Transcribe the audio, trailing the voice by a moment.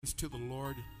To the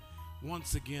Lord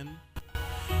once again.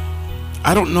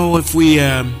 I don't know if we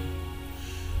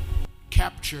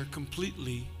capture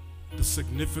completely the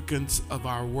significance of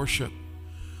our worship,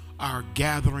 our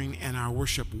gathering and our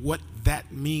worship, what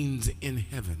that means in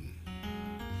heaven.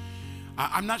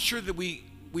 I'm not sure that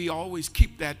we always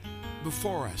keep that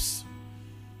before us,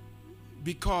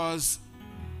 because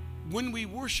when we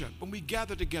worship, when we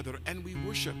gather together and we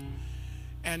worship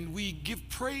and we give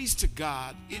praise to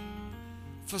God, it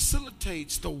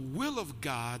facilitates the will of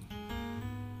God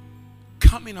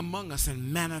coming among us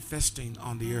and manifesting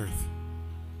on the earth.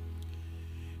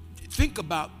 Think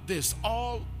about this.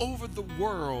 All over the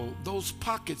world, those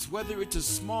pockets, whether it's a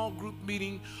small group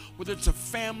meeting, whether it's a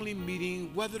family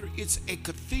meeting, whether it's a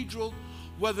cathedral,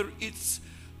 whether it's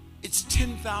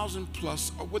 10,000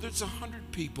 plus, or whether it's 100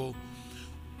 people,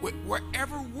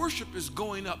 wherever worship is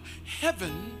going up,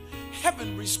 heaven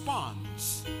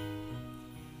responds.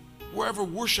 Wherever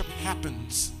worship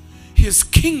happens, his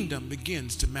kingdom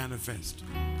begins to manifest.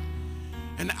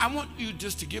 And I want you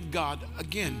just to give God,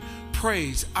 again,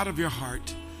 praise out of your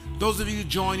heart. Those of you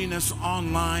joining us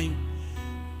online,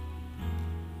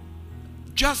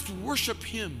 just worship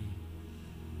him.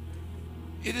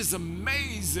 It is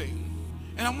amazing.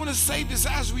 And I want to say this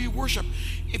as we worship.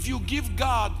 If you give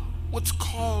God what's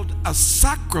called a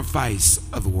sacrifice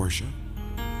of worship,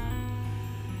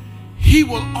 he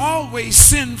will always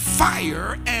send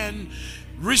fire and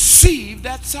receive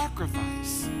that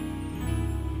sacrifice.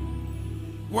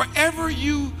 Wherever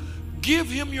you give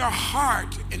him your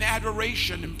heart in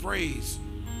adoration and praise,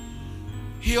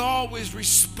 he always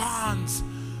responds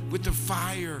with the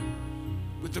fire,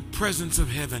 with the presence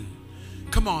of heaven.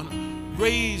 Come on,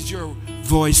 raise your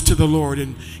voice to the Lord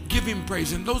and give him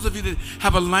praise. And those of you that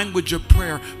have a language of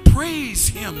prayer, praise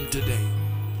him today.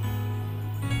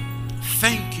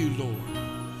 Thank you, Lord.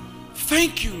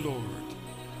 Thank you, Lord.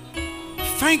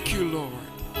 Thank you, Lord.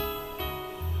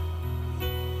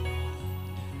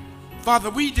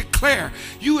 Father, we declare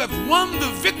you have won the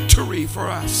victory for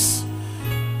us.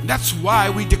 And that's why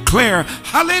we declare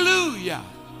hallelujah.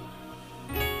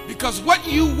 Because what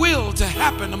you will to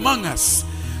happen among us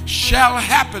shall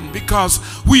happen, because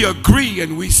we agree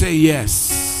and we say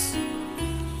yes.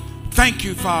 Thank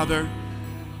you, Father.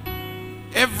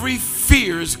 Every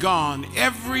fear is gone.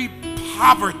 Every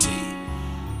poverty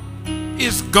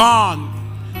is gone.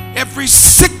 Every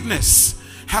sickness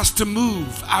has to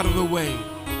move out of the way.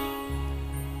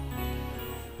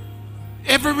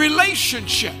 Every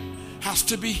relationship has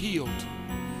to be healed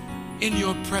in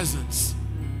your presence.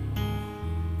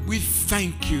 We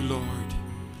thank you, Lord.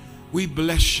 We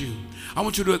bless you. I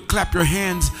want you to clap your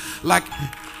hands like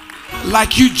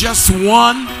you just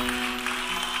won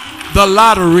the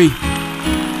lottery.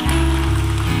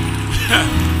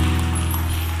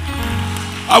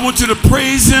 I want you to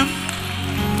praise him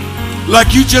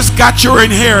like you just got your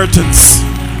inheritance.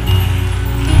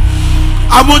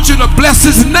 I want you to bless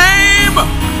his name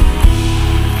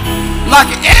like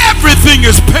everything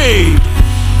is paid.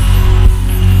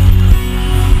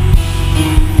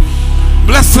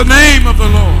 Bless the name of the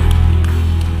Lord.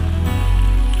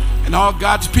 And all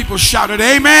God's people shouted,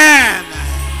 amen.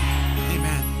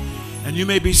 Amen. And you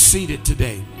may be seated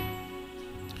today.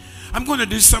 I'm going to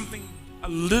do something a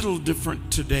little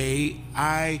different today.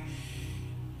 I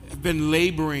have been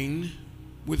laboring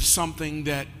with something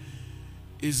that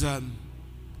is,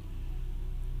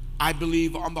 I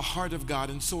believe, on the heart of God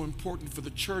and so important for the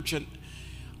church. And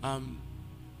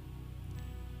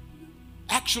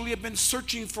actually, I've been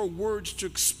searching for words to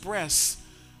express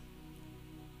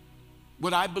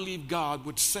what I believe God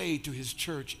would say to his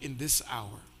church in this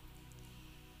hour.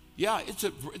 Yeah,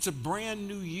 it's a brand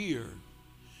new year.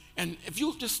 And if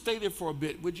you'll just stay there for a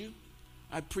bit, would you?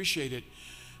 I appreciate it.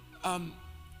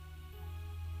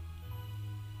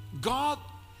 God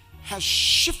has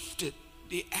shifted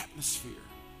the atmosphere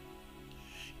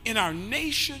in our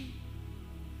nation,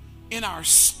 in our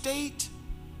state,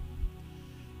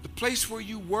 the place where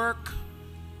you work,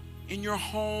 in your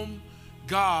home.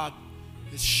 God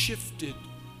has shifted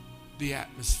the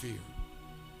atmosphere.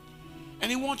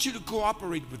 And he wants you to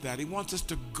cooperate with that. He wants us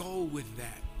to go with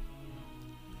that.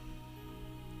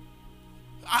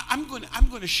 I'm going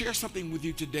to share something with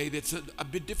you today that's a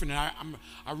bit different. And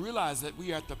I realize that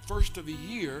we are at the first of the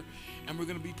year, and we're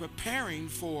going to be preparing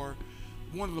for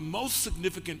one of the most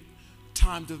significant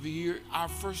times of the year, our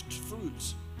first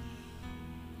fruits.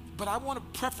 But I want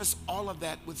to preface all of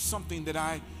that with something that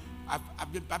I've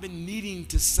been needing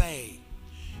to say,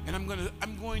 and I'm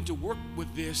going to work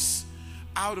with this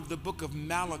out of the book of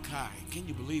Malachi. Can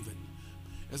you believe it?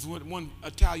 As one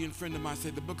Italian friend of mine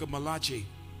said, the book of Malachi.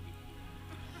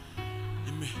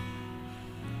 Amen.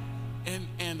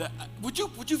 And would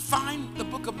you find the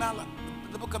book of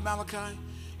Malachi?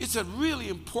 It's a really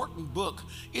important book.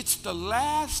 It's the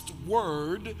last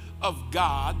word of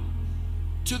God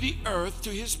to the earth, to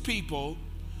his people,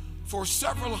 for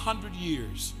several hundred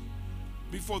years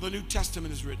before the New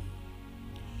Testament is written.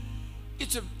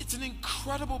 It's an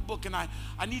incredible book, and I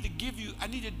need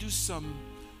to do some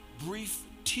brief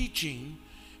teaching,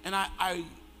 and I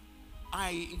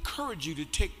encourage you to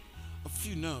take a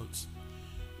few notes,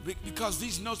 because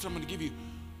these notes I'm going to give you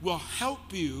will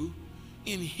help you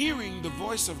in hearing the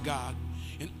voice of God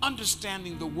and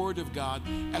understanding the Word of God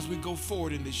as we go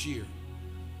forward in this year.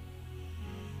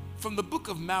 From the book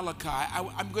of Malachi,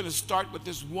 I'm going to start with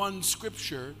this one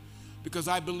scripture, because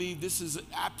I believe this is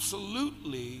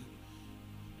absolutely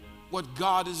what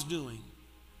God is doing.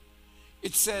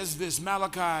 It says this,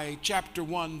 Malachi chapter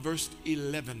 1, verse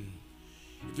 11.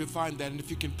 If you find that, and if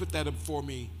you can put that up for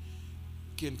me,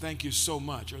 Ken, thank you so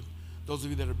much. Or those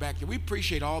of you that are back there, we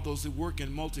appreciate all those who work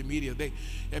in multimedia.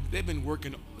 They've been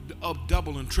working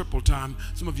double and triple time.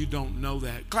 Some of you don't know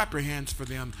that. Clap your hands for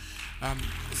them.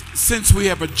 Since we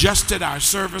have adjusted our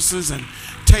services and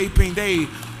taping, they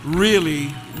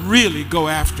really, really go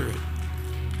after it.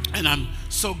 And I'm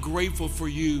so grateful for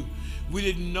you. We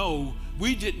didn't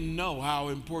know how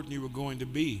important you were going to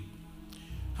be,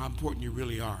 how important you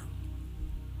really are.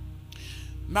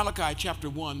 Malachi chapter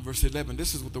 1, verse 11.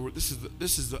 This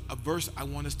is a verse I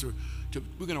want us to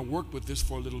we're going to work with this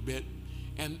for a little bit,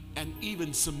 and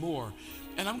even some more.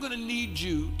 And I'm going to need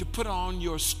you to put on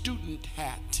your student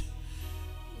hat,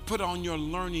 put on your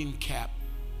learning cap,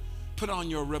 put on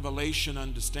your revelation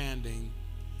understanding,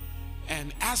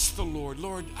 and ask the Lord,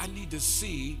 I need to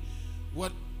see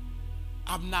what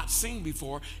I've not seen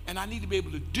before, and I need to be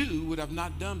able to do what I've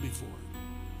not done before.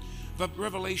 But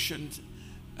revelation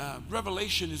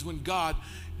is when God,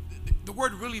 the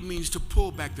word really means to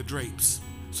pull back the drapes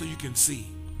so you can see.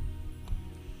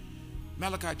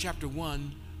 Malachi chapter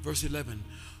 1, verse 11.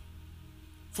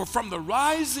 For from the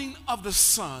rising of the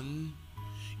sun,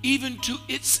 even to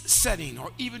its setting, or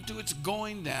even to its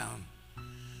going down,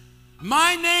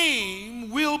 my name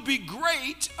will be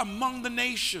great among the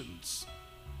nations.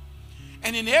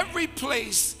 And in every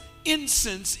place,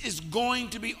 incense is going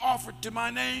to be offered to my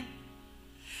name,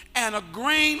 and a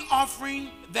grain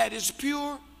offering that is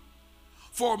pure.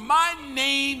 For my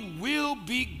name will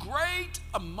be great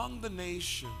among the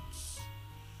nations,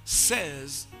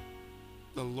 says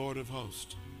the Lord of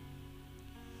hosts.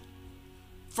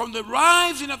 From the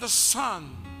rising of the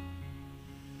sun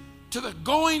to the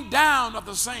going down of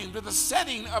the same, to the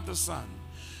setting of the sun,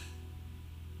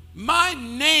 my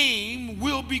name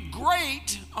will be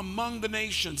great among the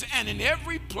nations, and in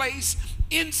every place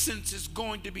incense is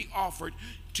going to be offered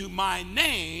to my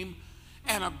name,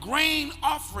 and a grain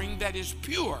offering that is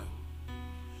pure.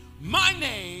 My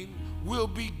name will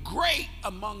be great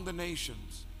among the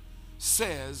nations,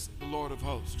 says the Lord of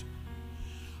hosts.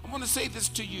 I want to say this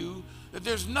to you, that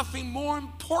there's nothing more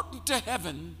important to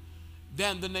heaven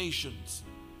than the nations.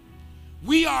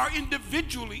 We are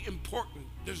individually important,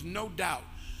 there's no doubt.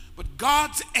 But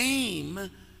God's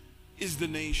aim is the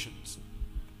nations.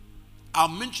 I'll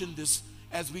mention this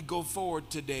as we go forward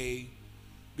today,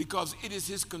 because it is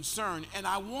his concern, and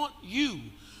I want you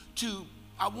to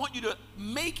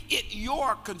make it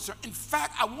your concern. In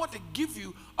fact, I want to give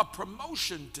you a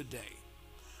promotion today.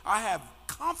 I have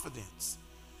confidence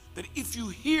that if you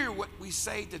hear what we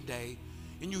say today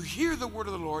and you hear the word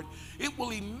of the Lord, it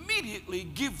will immediately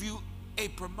give you a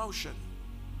promotion.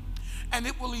 And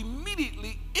it will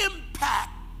immediately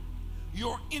impact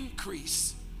your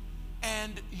increase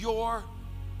and your,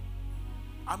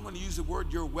 I'm going to use the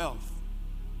word, your wealth.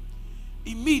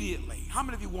 Immediately. How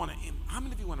many of you want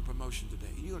a promotion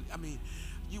today? You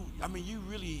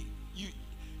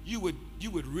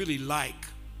would really like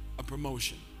a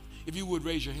promotion. If you would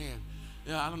raise your hand.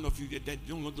 I don't know if that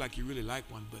don't look like you really like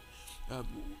one, but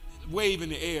wave in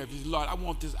the air if you, Lord, I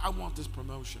want this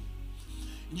promotion.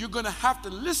 You're going to have to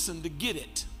listen to get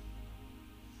it.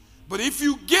 But if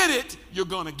you get it, you're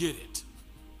going to get it.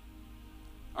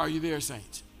 Are you there,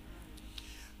 saints?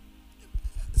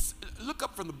 Look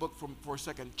up from the book for a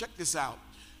second. Check this out.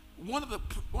 One of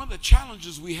the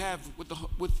challenges we have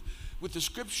with the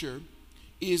scripture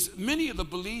is many of the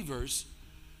believers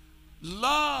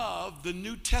love the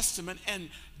New Testament and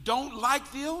don't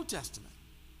like the Old Testament.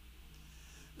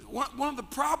 One of the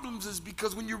problems is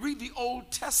because when you read the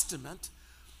Old Testament,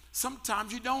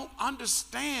 sometimes you don't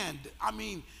understand. I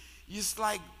mean, it's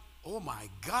like, oh my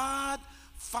God,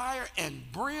 fire and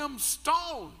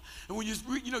brimstone. And when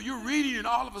you're reading, and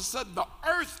all of a sudden the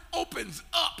earth opens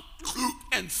up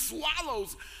and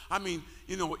swallows. I mean,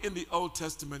 in the Old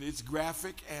Testament, it's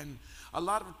graphic, and a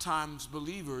lot of times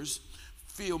believers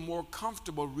feel more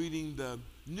comfortable reading the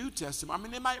New Testament. I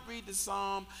mean, they might read the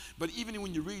Psalm, but even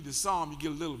when you read the Psalm, you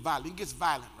get a little violent. It gets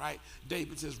violent, right?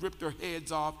 David says, rip their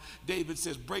heads off. David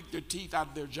says, break their teeth out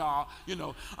of their jaw.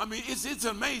 I mean, it's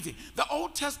amazing. The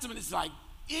Old Testament is like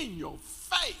in your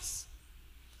face.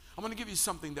 I'm going to give you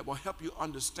something that will help you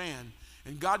understand,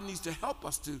 and God needs to help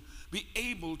us to be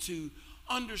able to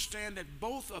understand that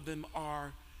both of them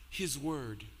are his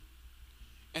word,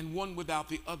 and one without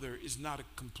the other is not a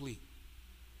complete.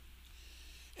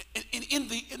 And in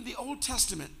the Old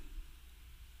Testament,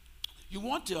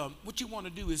 what you want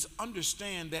to do is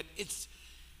understand that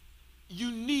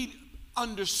you need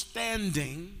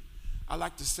understanding. I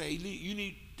like to say you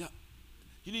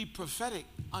need prophetic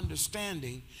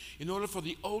understanding in order for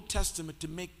the Old Testament to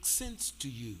make sense to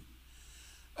you.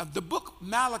 The book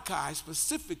Malachi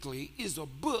specifically is a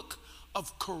book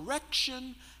of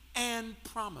correction and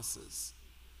promises.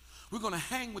 We're going to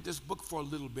hang with this book for a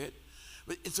little bit,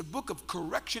 but it's a book of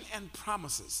correction and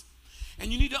promises.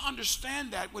 And you need to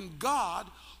understand that when God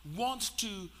wants to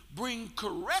bring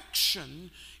correction,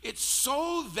 it's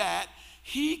so that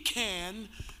he can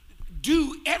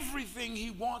do everything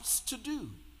he wants to do.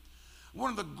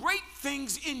 One of the great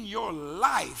things in your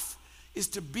life is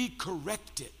to be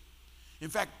corrected. In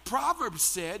fact, Proverbs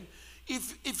said,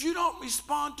 if you don't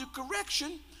respond to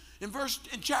correction, in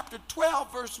chapter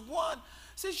 12, verse 1,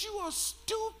 says you are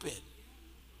stupid.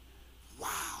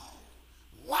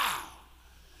 Wow.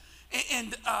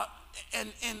 And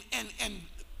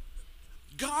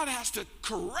God has to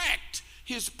correct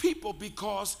his people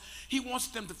because he wants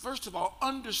them to, first of all,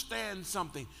 understand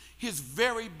something. His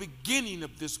very beginning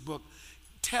of this book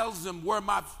tells them where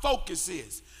my focus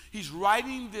is. He's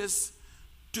writing this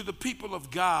to the people of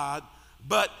God,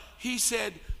 but he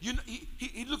said,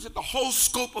 he looks at the whole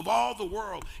scope of all the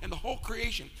world and the whole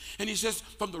creation. And he says,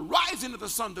 from the rising of the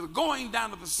sun to the going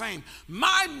down of the same,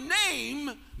 my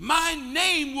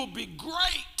name will be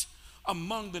great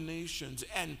among the nations.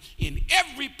 And in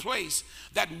every place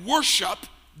that worship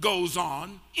goes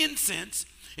on, incense,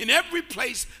 in every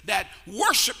place that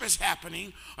worship is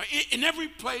happening, in every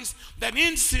place that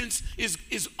incense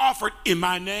is offered in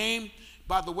my name.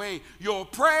 By the way, your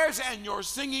prayers and your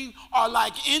singing are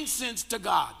like incense to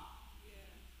God.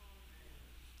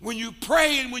 When you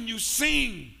pray and when you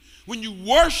sing, when you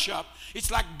worship,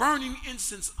 it's like burning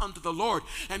incense unto the Lord.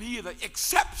 And he either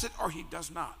accepts it or he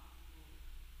does not.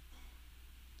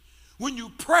 When you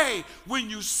pray, when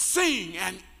you sing,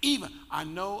 and even, I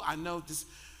know this,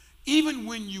 even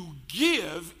when you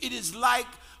give, it is like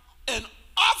an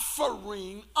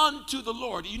offering unto the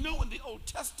Lord. In the Old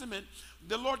Testament,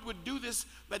 the Lord would do this,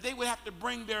 but they would have to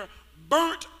bring their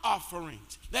burnt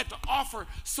offerings. They had to offer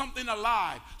something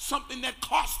alive, something that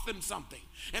cost them something.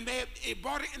 And they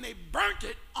brought it and they burnt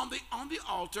it on the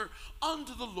altar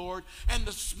unto the Lord, and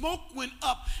the smoke went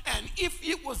up. And if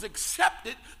it was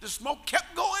accepted, the smoke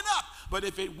kept going up. But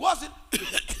if it wasn't,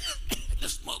 the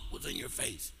smoke was in your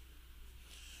face.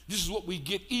 This is what we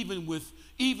get even with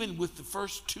the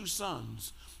first two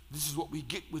sons. This is what we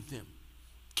get with them,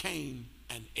 Cain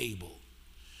and Abel.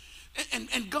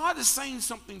 And God is saying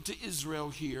something to Israel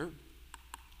here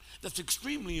that's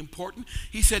extremely important.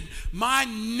 He said, my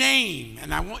name,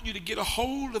 and I want you to get a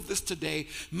hold of this today,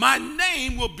 my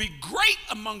name will be great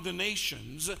among the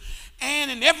nations,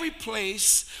 and in every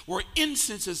place where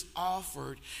incense is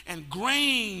offered and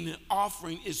grain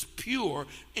offering is pure.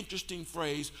 Interesting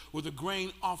phrase, where the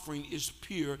grain offering is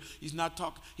pure. He's not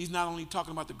only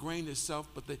talking about the grain itself,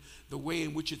 but the way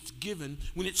in which it's given.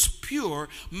 When it's pure,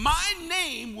 my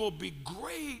name will be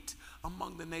great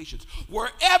among the nations.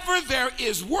 Wherever there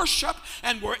is worship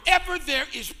and wherever there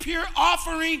is pure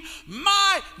offering,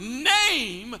 my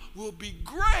name will be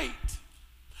great.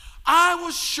 I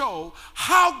will show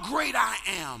how great I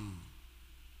am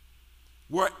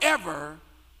wherever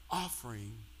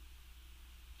offering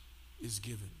is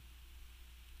given,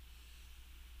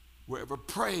 wherever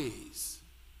praise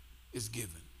is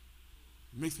given.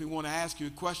 It makes me want to ask you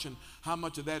a question: how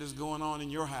much of that is going on in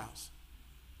your house?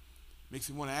 Makes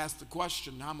me want to ask the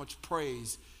question, how much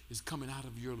praise is coming out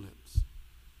of your lips?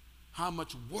 How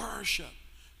much worship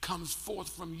comes forth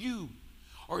from you?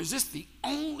 Or is this the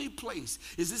only place?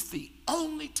 Is this the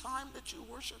only time that you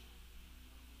worship?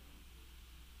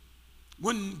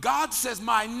 When God says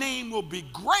my name will be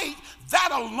great, that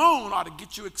alone ought to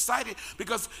get you excited,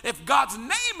 because if God's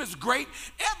name is great,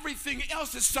 everything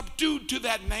else is subdued to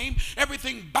that name.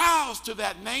 Everything bows to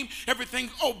that name. Everything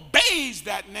obeys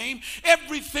that name.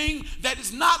 Everything that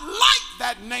is not like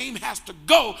that name has to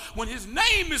go. When his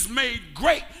name is made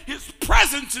great, his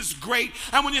presence is great.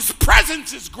 And when his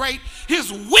presence is great,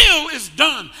 his will is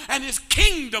done and his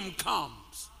kingdom comes.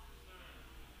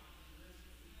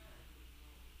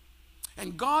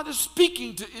 And God is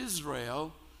speaking to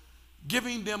Israel,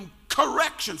 giving them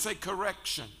correction. Say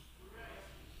correction.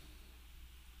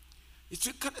 It's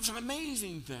an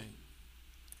amazing thing.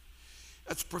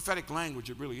 That's prophetic language,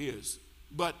 it really is.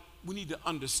 But we need to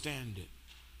understand it,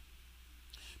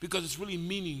 because it's really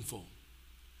meaningful.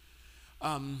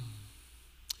 The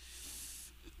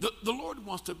Lord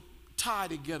wants to tie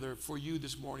together for you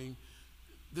this morning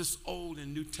this Old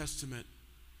and New Testament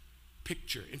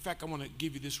picture. In fact, I want to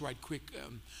give you this right quick.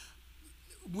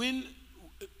 When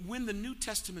the New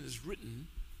Testament is written,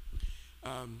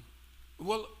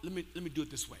 well, let me do it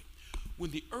this way.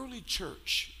 When the early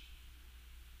church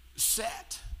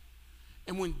sat,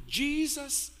 and when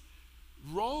Jesus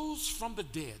rose from the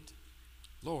dead,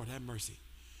 Lord have mercy.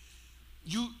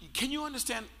 Can you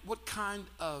understand what kind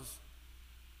of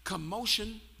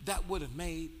commotion that would have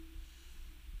made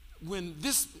when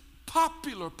this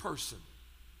popular person,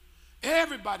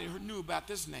 everybody who knew about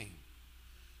this name,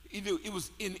 either it was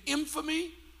in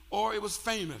infamy or it was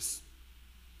famous.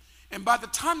 And by the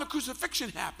time the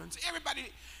crucifixion happens,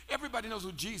 everybody knows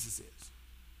who Jesus is.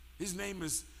 His name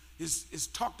is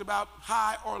talked about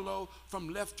high or low, from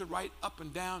left to right, up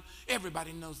and down.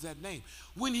 Everybody knows that name.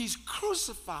 When he's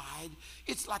crucified,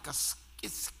 it's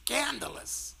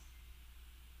scandalous.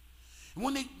 And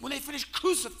when they finish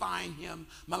crucifying him,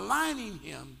 maligning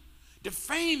him,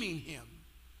 defaming him,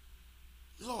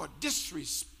 Lord,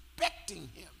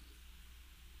 disrespecting him,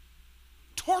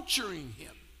 torturing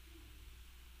him,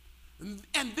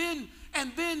 and then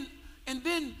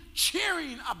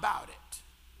cheering about it,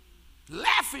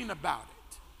 laughing about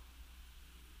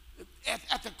it.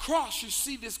 At the cross, you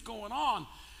see this going on.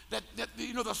 That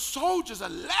the soldiers are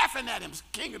laughing at him,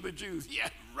 King of the Jews. Yeah,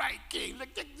 right, King.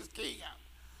 Look, take this king out.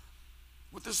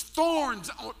 With his thorns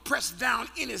pressed down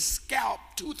in his scalp,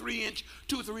 2 or 3 inch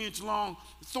long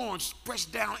thorns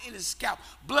pressed down in his scalp,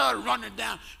 blood running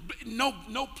down,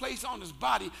 no place on his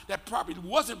body that probably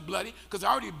wasn't bloody, because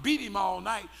I already beat him all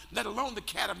night, let alone the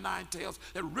cat of 9 tails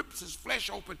that rips his flesh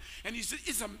open. And he said,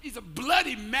 it's a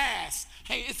bloody mass.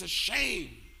 Hey, it's a shame.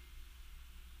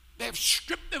 They've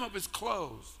stripped him of his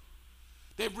clothes.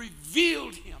 They've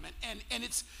revealed him, and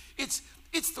it's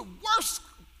the worst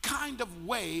kind of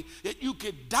way that you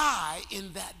could die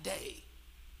in that day.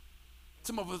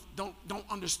 Some of us don't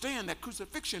understand that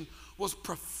crucifixion was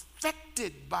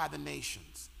perfected by the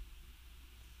nations.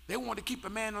 They wanted to keep a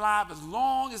man alive as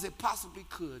long as they possibly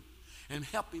could and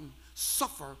help him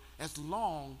suffer as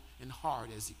long and hard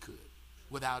as he could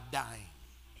without dying.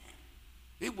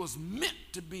 It was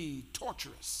meant to be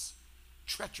torturous,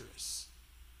 treacherous.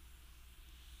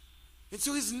 And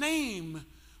so his name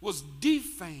was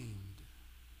defamed.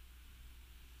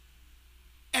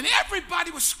 And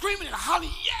everybody was screaming and hollering,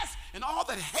 yes. And all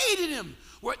that hated him,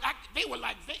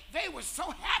 they were so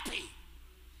happy.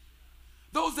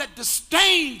 Those that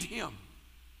disdained him,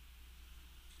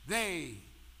 they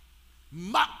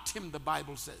mocked him, the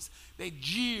Bible says. They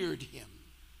jeered him.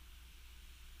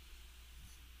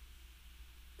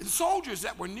 And soldiers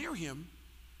that were near him,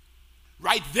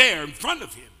 right there in front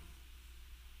of him,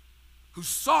 who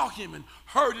saw him and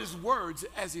heard his words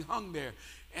as he hung there.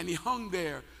 And he hung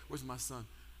there. Where's my son?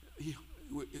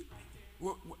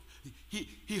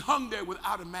 He hung there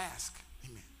without a mask.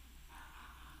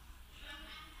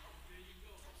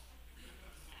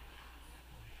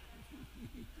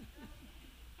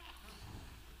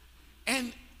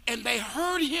 Amen. And they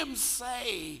heard him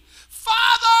say,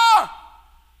 Father,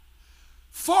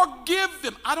 forgive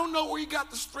them. I don't know where he got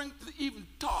the strength to even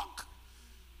talk.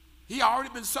 He already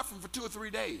been suffering for 2 or 3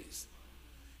 days.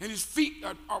 And his feet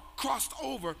are crossed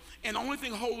over, and the only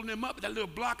thing holding him up is that little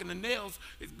block, and the nails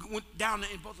went down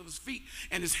in both of his feet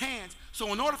and his hands.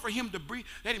 So in order for him to breathe,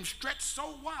 let him stretch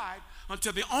so wide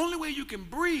until the only way you can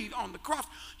breathe on the cross,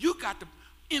 you got to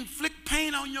inflict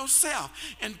pain on yourself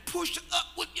and push up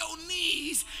with your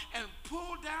knees and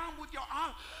pull down with your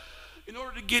arm in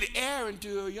order to get air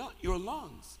into your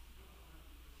lungs.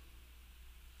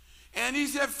 And he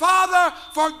said, Father,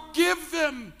 forgive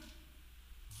them.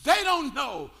 They don't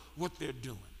know what they're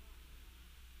doing.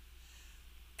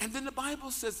 And then the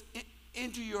Bible says,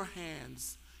 into your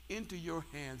hands,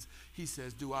 he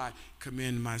says, do I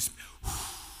commend my spirit.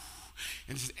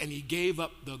 And he gave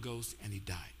up the ghost and he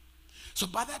died. So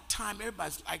by that time,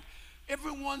 everybody's like,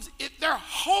 their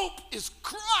hope is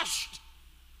crushed.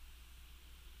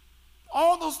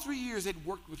 All those 3 years they'd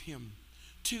worked with him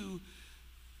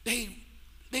they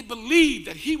believed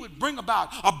that he would bring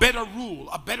about a better rule,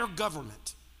 a better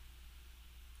government,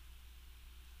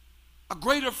 a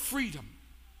greater freedom,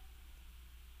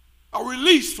 a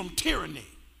release from tyranny,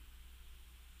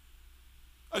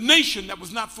 a nation that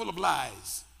was not full of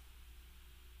lies,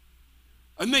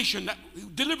 a nation that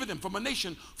delivered them from a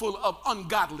nation full of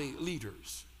ungodly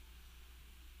leaders.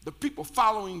 The people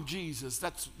following Jesus,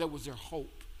 that was their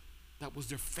hope, that was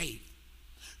their faith.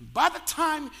 By the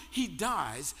time he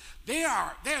dies,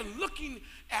 they're looking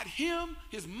at him,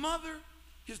 his mother,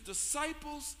 his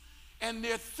disciples, and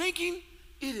they're thinking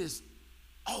it is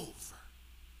over.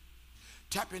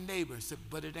 Tap your neighbor and say,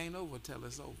 but it ain't over till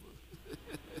it's over.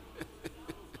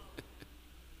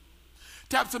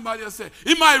 Tap somebody else and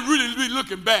say, it might really be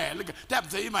looking bad. Tap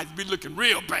and say, it might be looking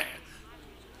real bad.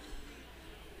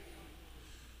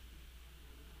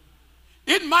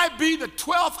 It might be the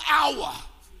 12th hour.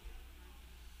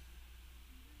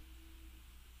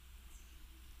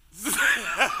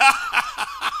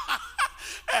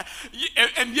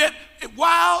 And yet,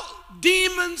 while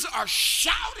demons are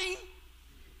shouting,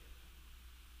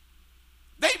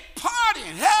 they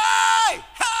partying. Hey,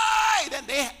 hey, then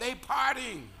they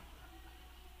partying.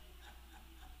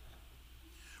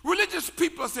 Religious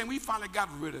people are saying, we finally got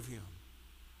rid of him.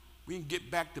 We can get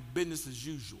back to business as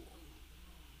usual.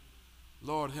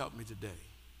 Lord, help me today.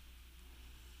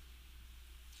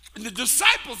 And the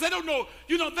disciples, they don't know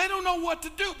what to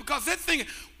do, because they're thinking,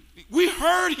 we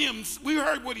heard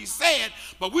what he said,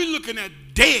 but we're looking at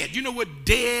dead. You know what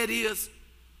dead is?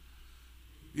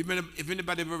 If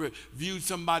anybody ever viewed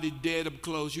somebody dead up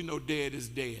close, you know dead is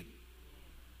dead.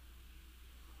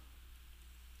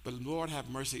 But Lord have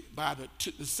mercy. By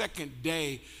the second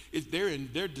day,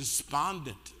 they're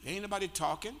despondent. Ain't nobody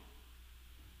talking.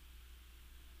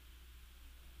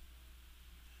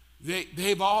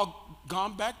 They've all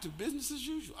gone back to business as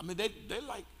usual. I mean, they're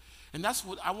like, and that's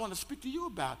what I want to speak to you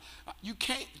about. You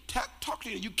can't talk to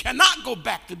you. You cannot go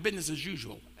back to business as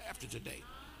usual after today.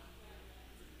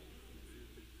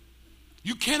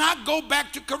 You cannot go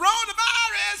back to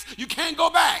coronavirus. You can't go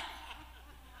back.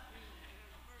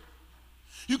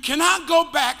 You cannot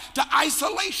go back to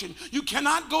isolation. You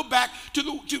cannot go back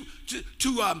to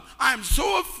I'm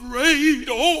so afraid.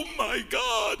 Oh my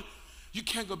God. You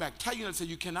can't go back. Tell you and say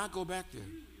you cannot go back there.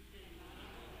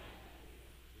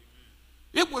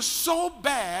 It was so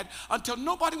bad until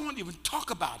nobody wanted to even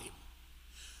talk about him.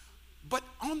 But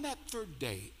on that third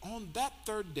day,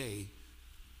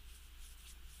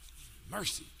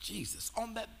 mercy, Jesus,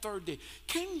 on that third day,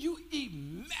 can you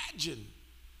imagine?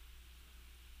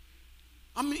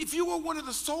 I mean, if you were one of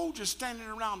the soldiers standing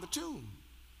around the tomb,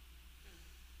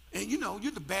 and you know,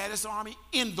 you're the baddest army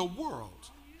in the world.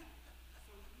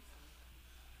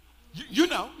 You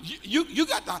know, you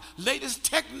got the latest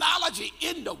technology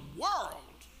in the world.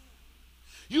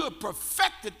 You have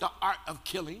perfected the art of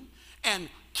killing and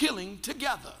killing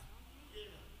together.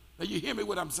 Now you hear me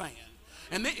what I'm saying?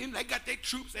 And they got their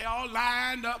troops, they all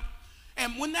lined up.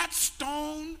 And when that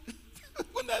stone,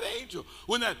 when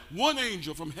that one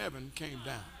angel from heaven came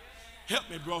down, help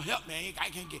me, bro, help me.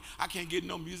 I can't get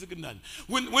no music or nothing.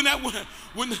 When that one,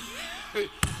 Gerald,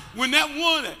 where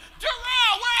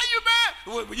are you, man?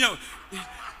 You know,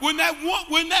 when that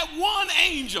one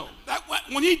angel,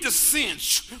 when he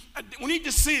descends,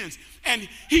 and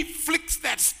he flicks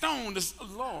that stone,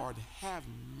 Lord, have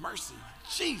mercy,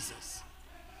 Jesus.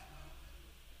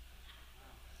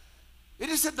 It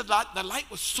is said that the light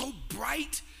was so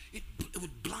bright it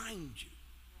would blind you.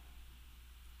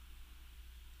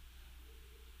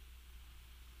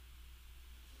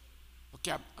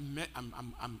 Okay,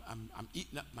 I'm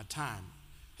eating up my time.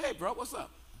 Hey, bro, what's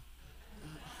up?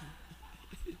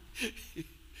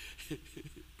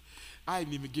 I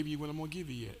ain't even giving you what I'm gonna give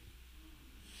you yet.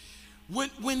 When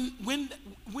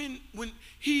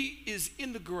he is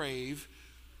in the grave,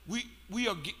 we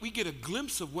get a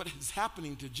glimpse of what is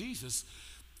happening to Jesus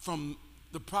from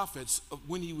the prophets of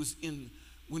when he was in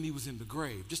the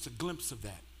grave. Just a glimpse of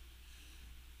that.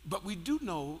 But we do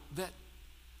know that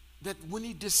when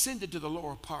he descended to the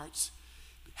lower parts,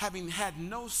 having had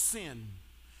no sin,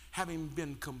 having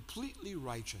been completely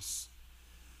righteous,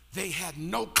 they had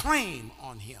no claim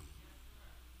on him.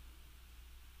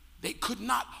 They could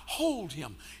not hold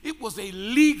him. It was a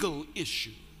legal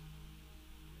issue.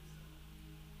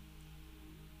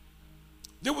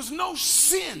 There was no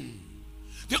sin.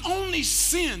 The only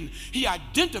sin he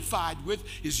identified with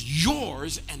is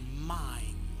yours and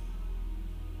mine.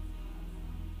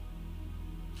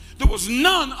 There was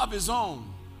none of his own.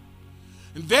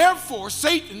 And therefore,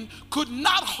 Satan could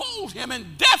not hold him,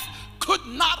 and death could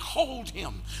not hold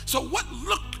him. So what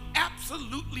looked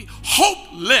absolutely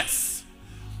hopeless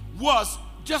was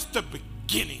just the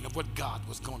beginning of what God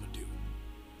was going to do.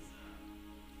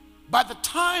 By the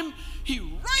time he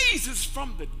raises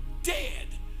from the dead,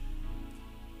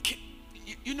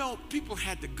 you know, people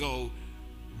had to go,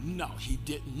 no, he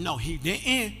didn't. No, he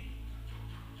didn't.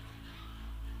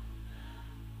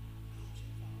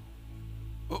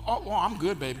 Oh, I'm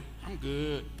good, baby. I'm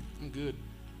good. I'm good.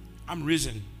 I'm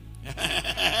risen.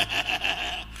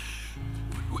 I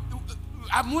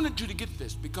wanted you to get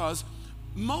this because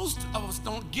most of us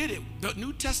don't get it. The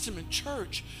New Testament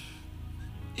church,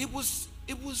 it was,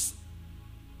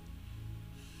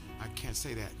 I can't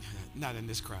say that, not in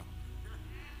this crowd.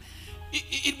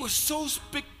 It was so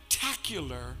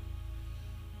spectacular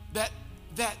that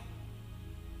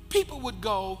people would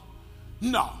go,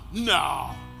 no,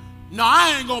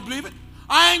 I ain't gonna believe it.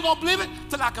 I ain't gonna believe it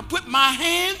till I can put my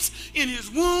hands in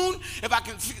his wound.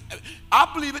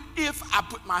 I'll believe it if I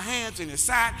put my hands in his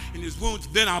side, in his wounds,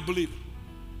 then I'll believe it.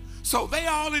 So they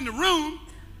all in the room,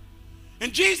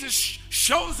 and Jesus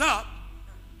shows up.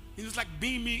 He was like,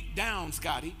 beam me down,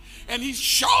 Scotty. And he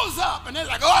shows up, and they're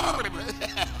like, oh,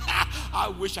 I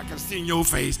wish I could have seen your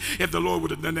face if the Lord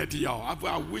would have done that to y'all.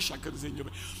 I wish I could have seen your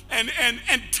face.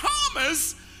 And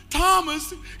Thomas,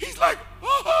 he's like,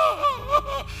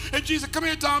 oh. And Jesus, come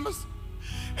here, Thomas.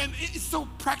 And it's so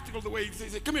practical the way he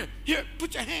says it. Come here,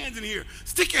 put your hands in here.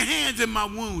 Stick your hands in my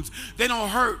wounds. They don't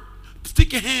hurt.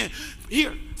 Stick your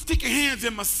hands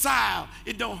in my side.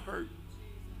 It don't hurt.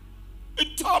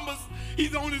 And Thomas,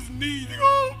 he's on his knees.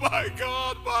 Oh my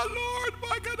God, my Lord,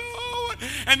 my God. Oh.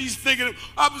 And he's thinking,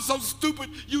 I was so stupid.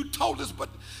 You told us, but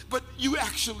you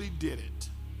actually did it.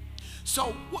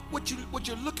 So what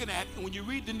you're looking at when you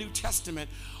read the New Testament,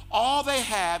 all they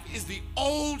have is the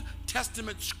Old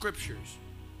Testament scriptures.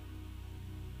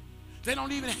 They don't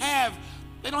have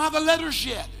the letters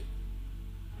yet.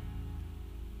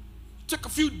 It took a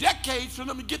few decades for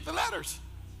them to get the letters.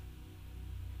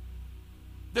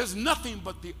 There's nothing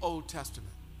but the Old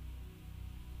Testament.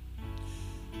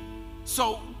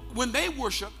 So when they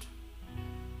worshiped,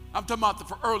 I'm talking about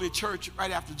the early church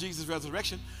right after Jesus'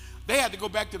 resurrection, they had to go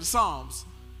back to the Psalms.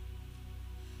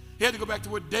 They had to go back to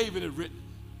what David had written.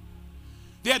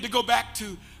 They had to go back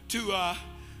to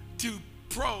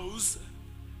prose,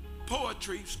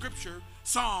 poetry, scripture,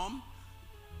 psalm,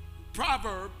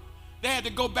 proverb. They had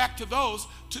to go back to those.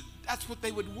 That's what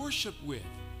they would worship with.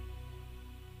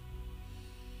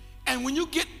 And when you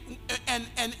get, and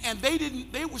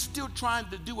they were still trying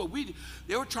to do what we did.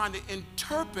 They were trying to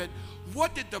interpret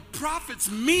what did the prophets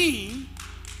mean.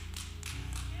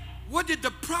 What did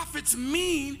the prophets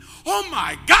mean? Oh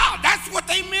my God, that's what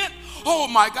they meant. Oh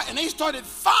my God. And they started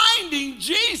finding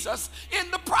Jesus in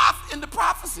the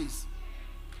prophecies.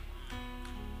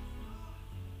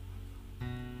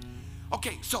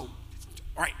 Okay, so, all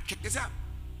right, check this out.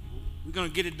 We're going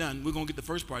to get it done. We're going to get the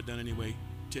first part done anyway.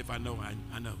 Tiff, I know.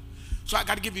 So I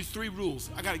got to give you 3 rules.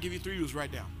 I got to give you 3 rules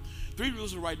right now. 3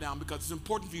 rules to write down because it's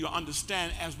important for you to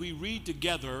understand as we read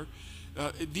together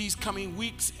these coming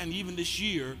weeks and even this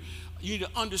year. You need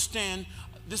to understand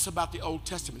this about the Old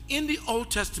Testament. In the Old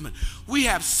Testament, we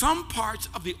have some parts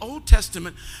of the Old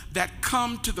Testament that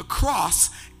come to the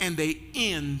cross and they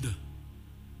end.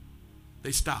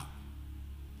 They stop.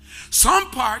 Some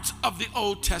parts of the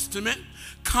Old Testament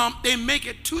they make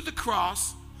it to the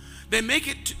cross. They make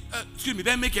it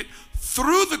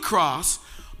through the cross,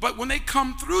 but when they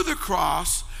come through the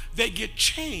cross, they get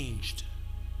changed.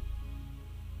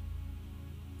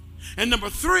 And number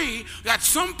 3, got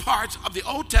some parts of the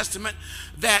Old Testament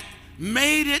that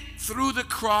made it through the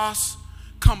cross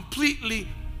completely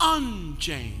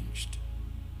unchanged.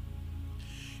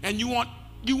 And you want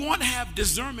to have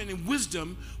discernment and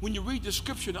wisdom when you read the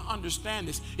scripture to understand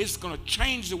this. It's going to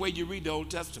change the way you read the Old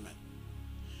Testament.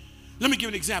 Let me give you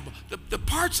an example. The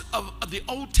parts of the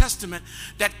Old Testament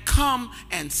that come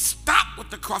and stop with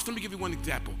the cross. Let me give you one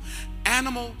example.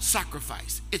 Animal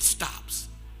sacrifice. It stops.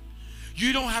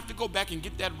 You don't have to go back and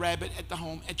get that rabbit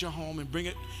at your home and bring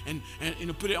it and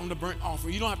put it on the burnt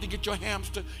offering. You don't have to get your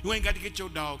hamster. You ain't got to get your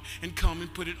dog and come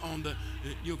and put it on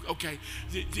okay.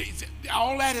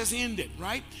 All that has ended,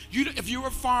 right? If you're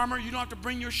a farmer, you don't have to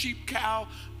bring your sheep, cow,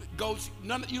 goats. You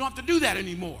don't have to do that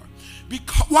anymore.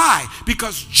 Why?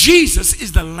 Because Jesus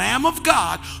is the Lamb of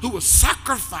God who was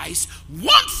sacrificed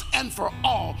once and for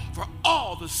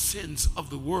all the sins of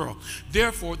the world.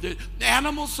 Therefore, the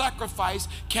animal sacrifice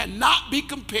cannot be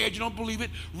compared. You don't believe it?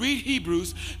 Read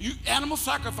Hebrews. Animal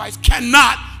sacrifice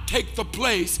cannot take the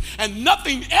place, and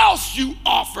nothing else you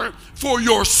offer for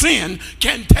your sin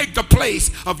can take the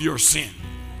place of your sin.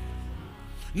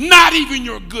 Not even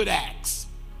your good acts.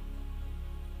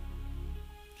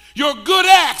 Your good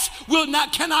acts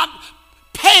cannot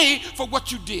pay for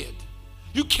what you did.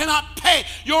 You cannot pay.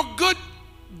 Your good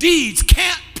deeds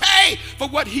can't pay for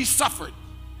what he suffered.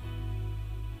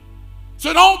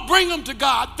 So don't bring them to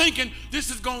God thinking this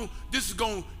is going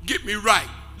to get me right.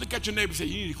 Look at your neighbor and say,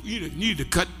 you need to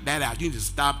cut that out. You need to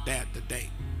stop that today.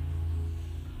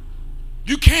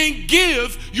 You can't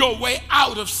give your way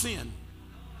out of sin.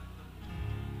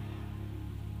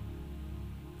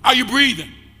 Are you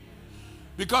breathing?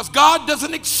 Because God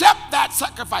doesn't accept that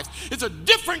sacrifice. It's a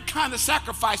different kind of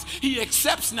sacrifice he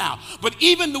accepts now. But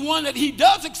even the one that he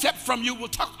does accept from you,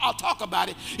 I'll talk about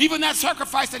it. Even that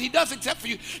sacrifice that he does accept for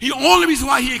you, the only reason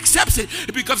why he accepts it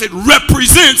is because it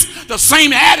represents the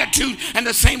same attitude and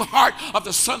the same heart of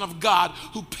the Son of God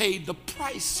who paid the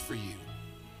price for you.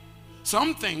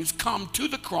 Some things come to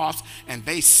the cross and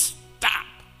they stop.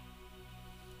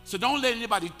 So don't let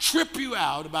anybody trip you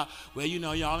out about, well,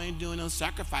 y'all ain't doing no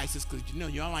sacrifices because,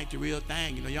 y'all ain't the real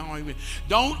thing.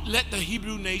 Don't let the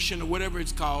Hebrew nation or whatever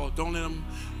it's called, don't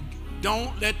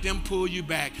let them pull you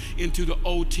back into the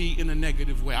OT in a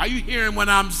negative way. Are you hearing what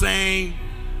I'm saying?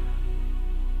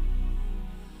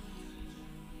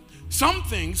 Some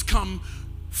things come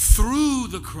through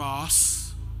the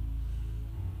cross,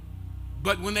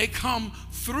 but when they come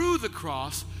through the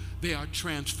cross, they are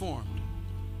transformed.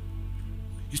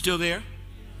 You still there?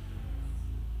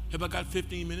 Have I got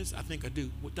 15 minutes? I think I do.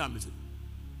 What time is it?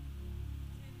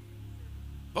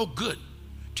 Oh, good.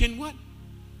 10 what?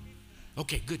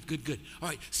 Okay, good. All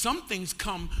right, some things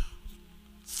come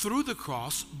through the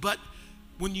cross, but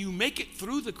when you make it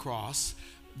through the cross,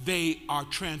 they are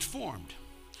transformed.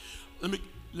 Let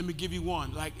me give you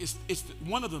one. Like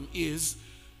one of them is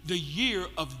the year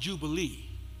of Jubilee.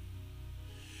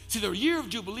 See, the year of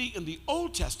Jubilee in the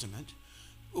Old Testament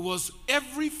was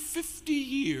every 50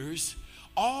 years,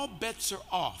 all bets are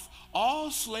off.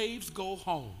 All slaves go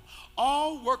home.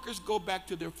 All workers go back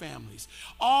to their families.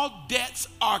 All debts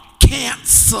are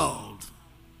canceled.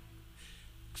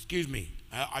 Excuse me.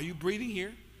 Are you breathing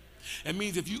here? It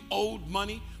means if you owed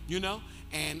money,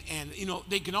 and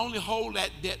they can only hold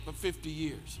that debt for 50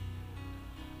 years.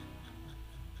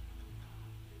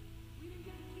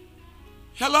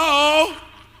 Hello?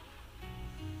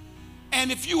 And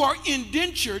if you are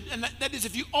indentured, and that is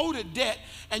if you owed a debt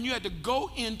and you had to go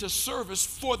into service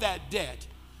for that debt,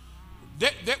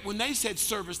 that when they said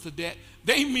service the debt,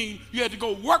 they mean you had to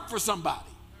go work for somebody.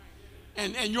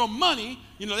 And your money,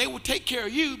 they would take care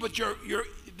of you, but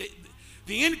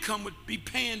the income would be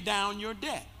paying down your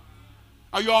debt.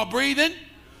 Are you all breathing?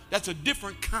 That's a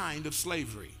different kind of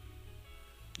slavery.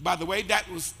 By the way, that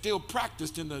was still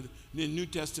practiced in the New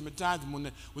Testament times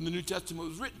when the New Testament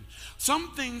was written.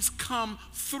 Some things come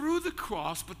through the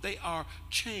cross, but they are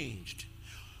changed.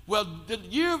 Well, the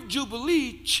year of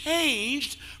Jubilee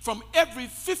changed from every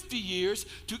 50 years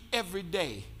to every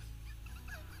day.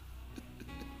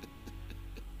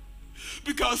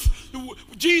 Because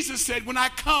Jesus said, when I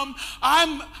come,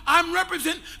 I'm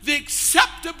representing the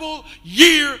acceptable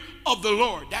year of the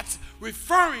Lord. That's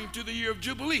referring to the year of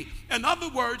Jubilee. In other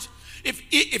words,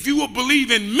 if you will believe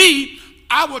in me,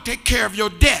 I will take care of your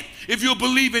debt. If you'll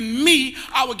believe in me,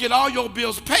 I will get all your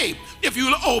bills paid. If you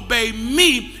will obey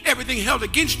me, everything held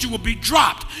against you will be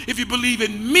dropped. If you believe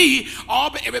in me,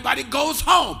 everybody goes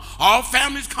home. All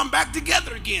families come back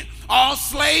together again. All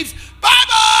slaves,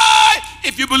 bye-bye,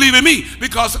 if you believe in me.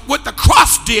 Because what the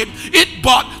cross did, it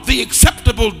bought the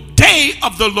acceptable day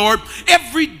of the Lord.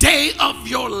 Every day of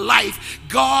your life,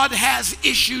 God has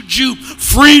issued you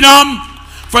freedom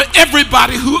for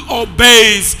everybody who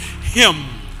obeys him.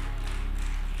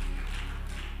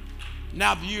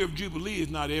 Now the year of Jubilee is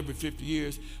not every 50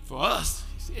 years. For us,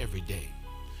 it's every day.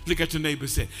 Look at your neighbor and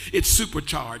say, it's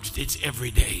supercharged, it's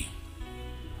every day.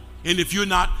 And if you're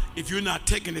not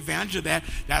taking advantage of that,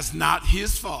 that's not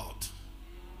his fault.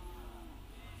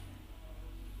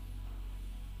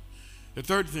 The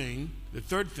third thing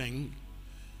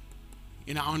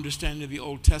in our understanding of the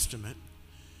Old Testament,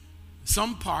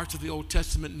 some parts of the Old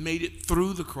Testament made it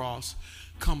through the cross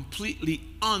completely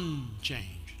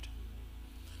unchanged.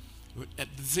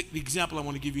 The example I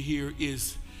want to give you here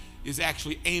is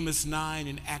actually Amos 9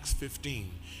 and Acts 15.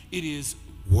 It is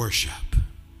worship.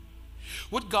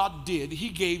 What God did, he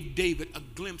gave David a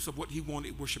glimpse of what he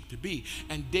wanted worship to be.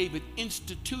 And David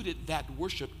instituted that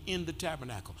worship in the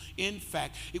tabernacle. In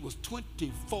fact, it was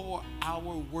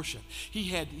 24-hour worship.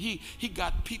 He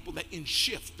got people that in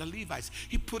shifts, the Levites,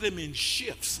 he put them in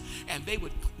shifts. And they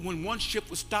would, when one shift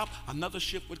would stop, another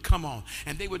shift would come on.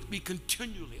 And they would be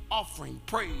continually offering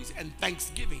praise and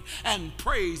thanksgiving and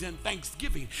praise and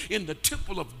thanksgiving in the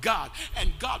temple of God.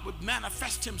 And God would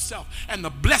manifest himself and the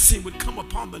blessing would come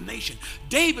upon the nation.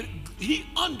 David, he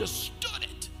understood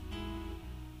it.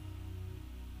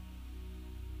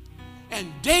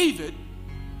 And David,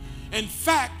 in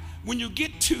fact, when you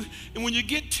get to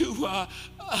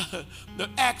the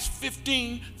Acts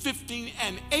 15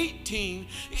 and 18,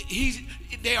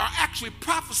 they are actually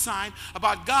prophesying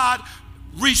about God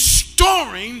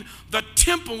restoring the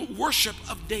temple worship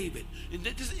of David.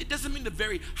 It doesn't mean the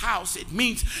very house. It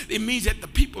means that the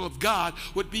people of God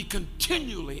would be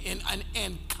continually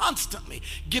and constantly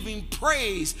giving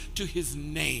praise to his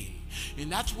name.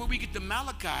 And that's where we get to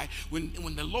Malachi.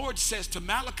 When the Lord says to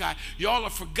Malachi, y'all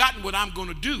have forgotten what I'm going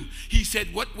to do. He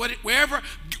said, wherever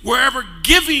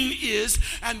giving is,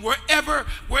 and wherever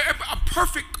a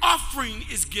perfect offering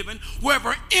is given,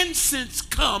 wherever incense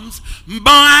comes,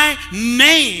 my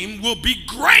name will be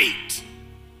great.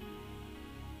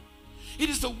 It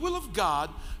is the will of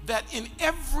God that in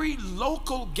every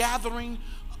local gathering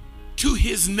to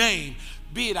his name,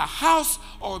 be it a house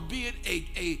or be it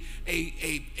a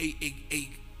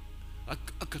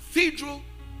cathedral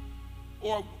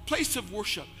or a place of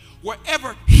worship,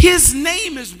 wherever his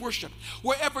name is worshiped,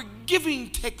 wherever giving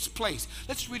takes place.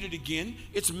 Let's read it again.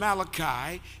 It's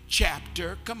Malachi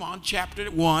chapter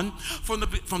 1, from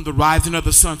the rising of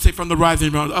the sun. Say, from the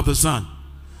rising of the sun.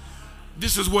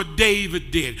 This is what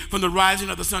David did. From the rising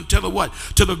of the sun till the what?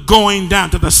 To the going down,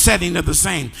 to the setting of the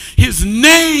same. His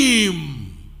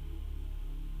name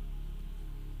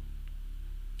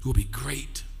will be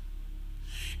great.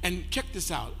 And check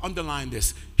this out. Underline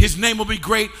this. His name will be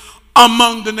great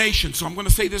among the nations. So I'm going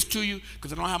to say this to you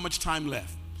because I don't have much time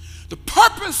left. The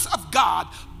purpose of God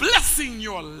blessing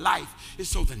your life is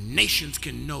so the nations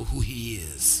can know who he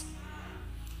is.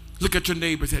 Look at your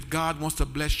neighbors that God wants to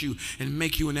bless you and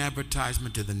make you an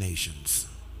advertisement to the nations.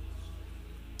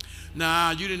 Nah,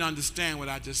 you didn't understand what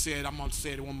I just said. I'm going to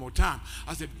say it one more time.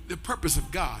 I said the purpose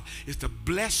of God is to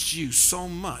bless you so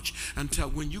much until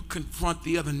when you confront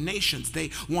the other nations,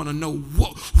 they want to know,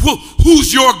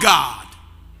 who's your God?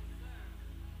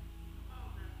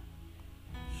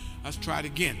 Let's try it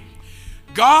again.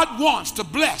 God wants to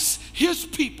bless his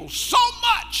people so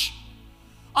much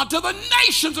until the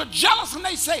nations are jealous and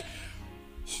they say,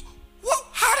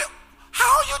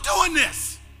 how are you doing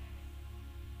this?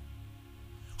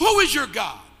 Who is your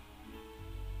God?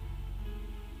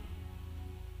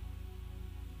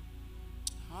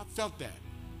 I felt that.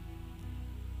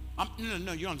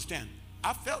 No, you understand.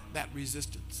 I felt that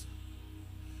resistance.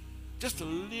 Just a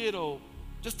little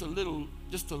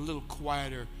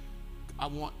quieter. I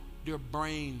want their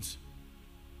brains.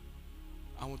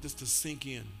 I want this to sink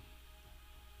in.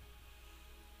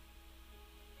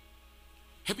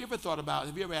 Have you ever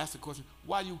asked the question,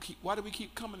 why do we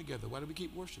keep coming together? Why do we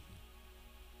keep worshiping?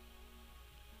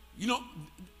 You know,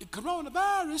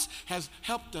 coronavirus has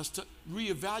helped us to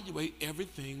reevaluate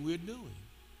everything we're doing.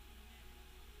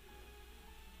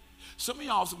 Some of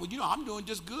y'all say, well, I'm doing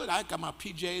just good. I got my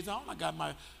PJs on. I got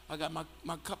my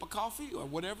cup of coffee or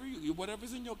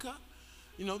whatever's in your cup.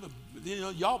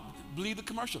 Y'all believe the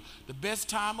commercial. The best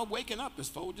time of waking up is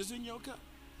Folgers in your cup.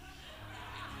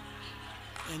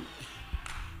 And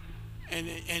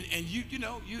then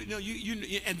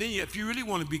if you really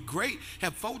want to be great,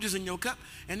 have Folgers in your cup,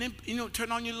 and then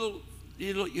turn on your little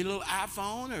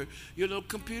iPhone or your little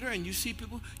computer, and you see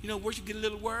people worship, get a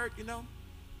little word.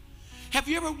 Have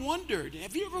you ever wondered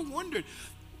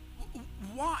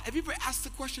why? Have you ever asked the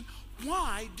question,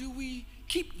 why do we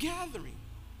keep gathering?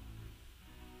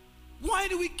 Why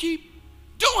do we keep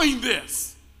doing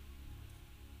this?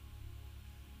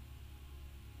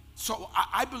 So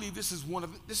I believe this is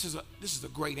a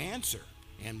great answer.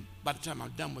 And by the time I'm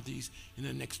done with these in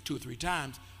the next 2 or 3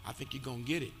 times, I think you're going to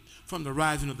get it. From the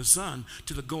rising of the sun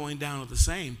to the going down of the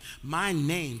same, my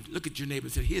name, look at your neighbor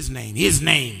and say, his name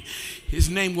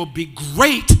will be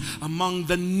great among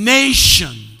the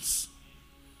nations.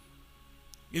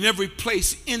 In every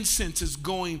place incense is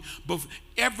going,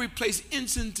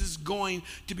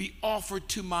 to be offered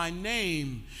to my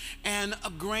name, and a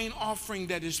grain offering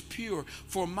that is pure,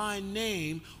 for my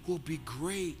name will be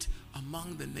great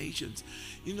among the nations.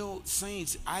 You know,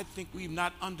 saints, I think we've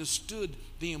not understood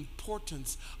the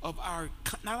importance of our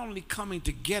not only coming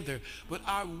together, but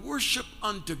our worship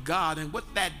unto God, and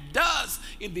what that does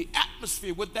in the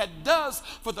atmosphere, what that does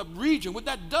for the region, what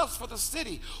that does for the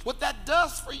city, what that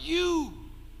does for you.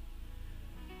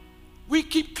 We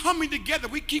keep coming together.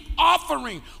 We keep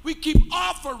offering. We keep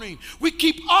offering. We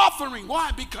keep offering.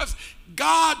 Why? Because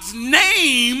God's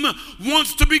name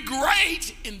wants to be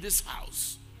great in this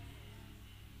house.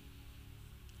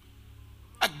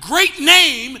 A great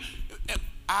name.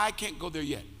 I can't go there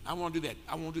yet. I won't do that.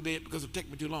 I won't do that because it'll take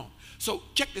me too long. So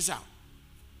check this out.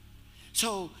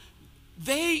 So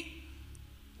the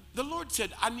Lord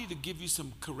said, I need to give you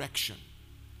some correction.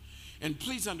 And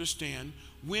please understand,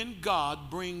 when God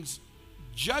brings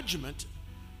judgment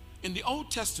in the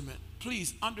Old Testament,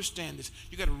 please understand this.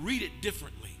 You got to read it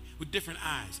differently, with different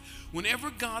eyes.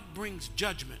 Whenever God brings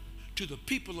judgment to the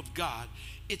people of God,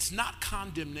 it's not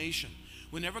condemnation.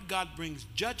 Whenever God brings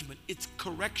judgment, it's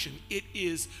correction. It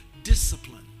is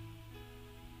discipline.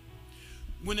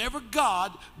 Whenever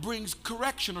God brings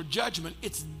correction or judgment,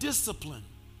 it's discipline.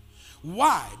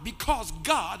 Why? Because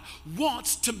God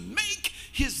wants to make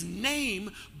his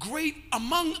name great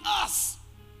among us.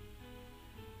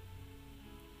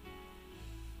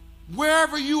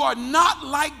 Wherever you are not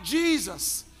like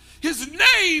Jesus, his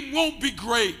name won't be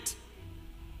great.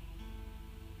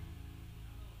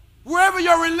 Wherever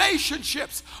your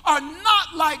relationships are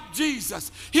not like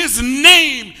Jesus, his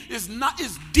name is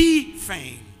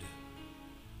defamed.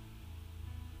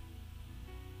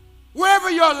 Wherever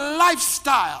your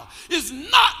lifestyle is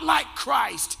not like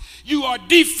Christ, you are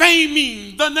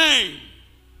defaming the name.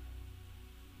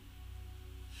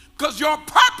 Because your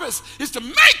purpose is to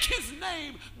make his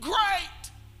name great.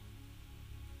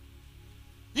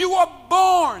 You are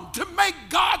born to make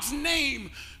God's name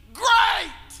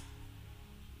great.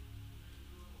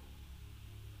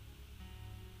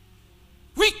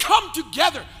 We come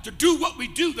together to do what we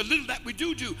do, the little that we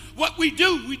do. What we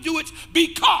do it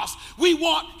because we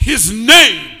want his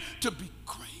name to be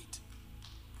great.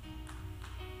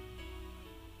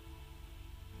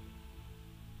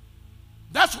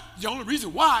 That's the only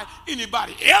reason why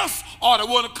anybody else ought to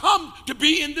want to come to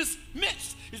be in this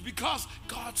midst, is because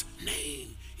God's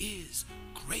name is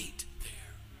great there.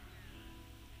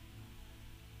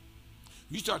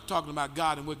 You start talking about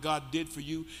God and what God did for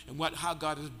you, and how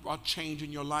God has brought change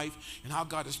in your life, and how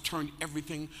God has turned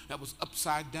everything that was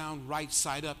upside down right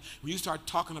side up. When you start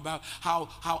talking about how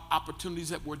opportunities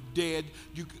that were dead,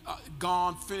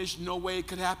 gone, finished, no way it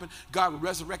could happen, God will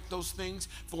resurrect those things.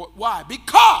 Why?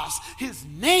 Because his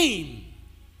name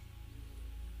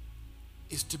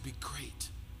is to be great.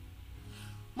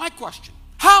 My question,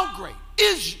 how great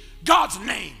is God's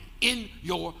name in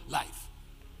your life?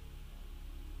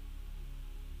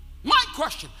 My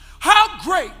question, how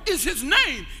great is his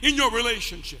name in your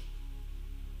relationship?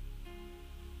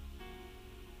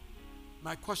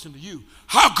 My question to you,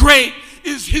 how great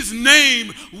is his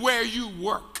name where you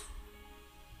work?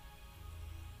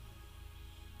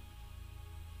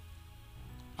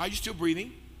 Are you still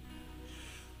breathing?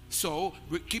 So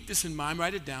keep this in mind,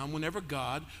 write it down. Whenever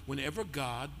God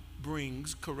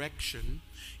brings correction,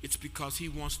 it's because he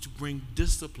wants to bring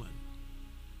discipline.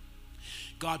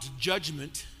 God's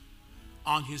judgment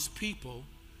on his people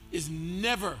is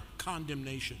never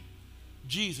condemnation.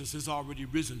 Jesus is already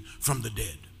risen from the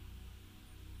dead.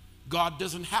 God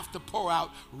doesn't have to pour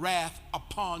out wrath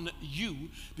upon you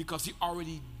because he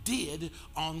already did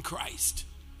on Christ.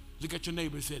 Look at your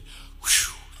neighbor and say,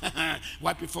 whew,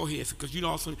 wipe your forehead, because you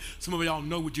know some of y'all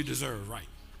know what you deserve, right?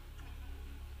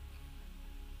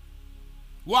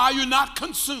 Why are you not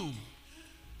consumed?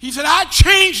 He said, I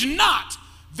change not,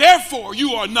 therefore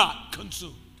you are not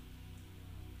consumed.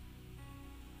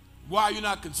 Why are you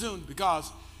not consumed? Because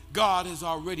God has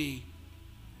already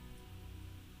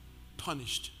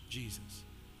punished Jesus.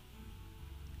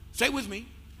 Stay with me.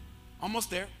 Almost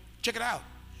there. Check it out.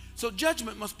 So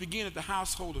judgment must begin at the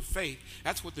household of faith.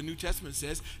 That's what the New Testament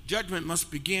says. Judgment must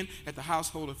begin at the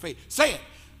household of faith. Say it.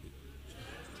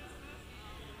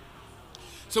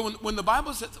 So when the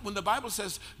Bible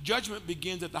says judgment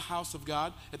begins at the house of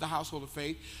God, at the household of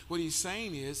faith, what he's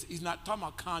saying is he's not talking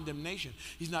about condemnation.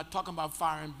 He's not talking about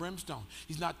fire and brimstone.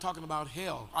 He's not talking about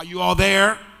hell. Are you all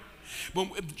there? But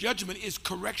if judgment is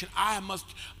correction,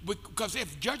 because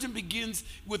if judgment begins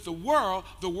with the world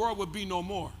would be no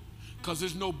more, because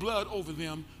there's no blood over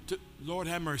them. Lord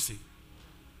have mercy.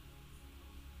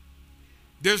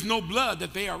 There's no blood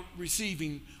that they are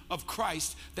receiving of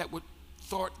Christ that would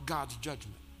thwart God's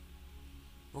judgment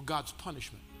or God's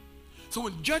punishment. So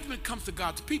when judgment comes to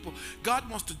God's people, God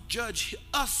wants to judge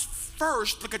us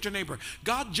first. Look at your neighbor.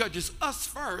 God judges us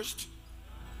first.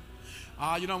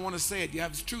 You don't want to say it. Yeah,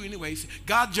 it's true anyways.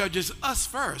 God judges us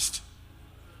first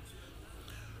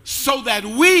so that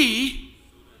we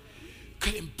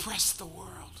could impress the world.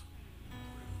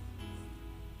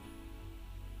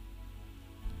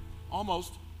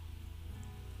 Almost.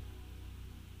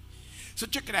 So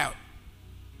check it out.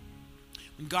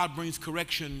 When God brings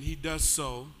correction, he does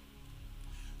so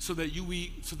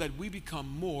that we become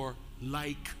more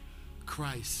like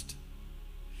Christ.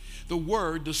 The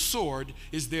word, the sword,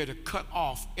 is there to cut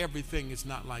off everything that's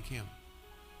not like him.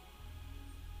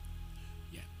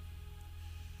 Yeah.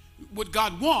 What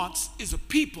God wants is a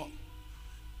people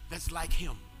that's like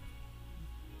him.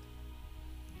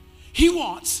 He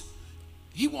wants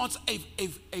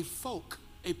a folk,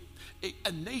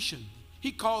 a nation.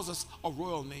 He calls us a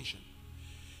royal nation.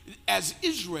 As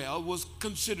Israel was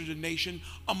considered a nation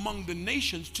among the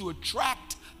nations to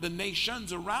attract the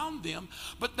nations around them,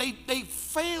 but they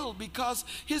failed because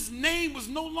his name was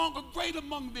no longer great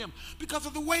among them because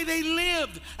of the way they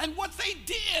lived and what they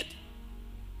did.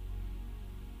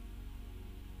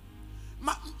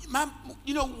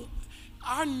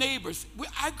 Our neighbors,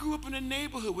 I grew up in a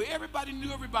neighborhood where everybody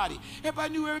knew everybody.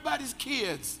 Everybody knew everybody's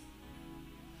kids.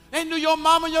 They knew your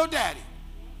mama and your daddy.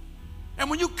 And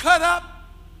when you cut up,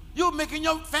 you were making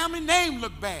your family name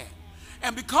look bad.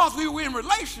 And because we were in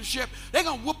relationship, they're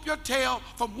going to whoop your tail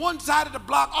from one side of the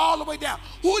block all the way down.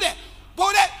 Who that?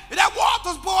 Boy, that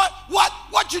Walters boy,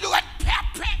 what you do? Pat,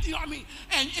 you know what I mean?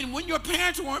 And when your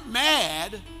parents weren't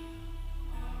mad,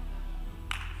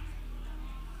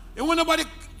 and when nobody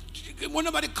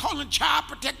calling child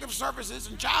protective services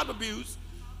and child abuse,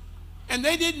 and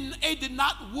they did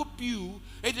not whoop you.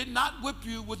 They did not whip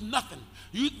you with nothing.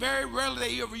 Very rarely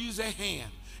they ever use their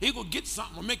hand. He go get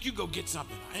something or make you go get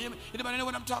something. Anybody know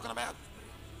what I'm talking about?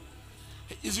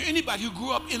 Is there anybody who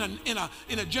grew up in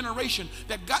a generation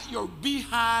that got your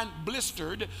behind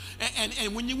blistered,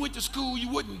 and when you went to school you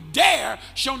wouldn't dare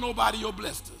show nobody your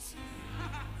blisters?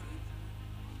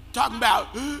 Talking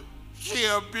about she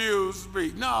abused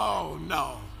me. No,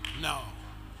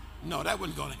 that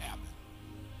wasn't going to happen.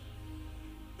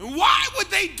 And why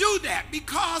would they do that?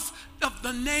 Because of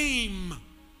the name.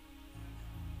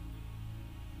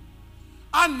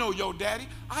 I know your daddy.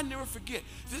 I never forget.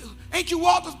 Ain't you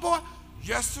Walter's boy?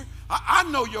 Yes, sir. I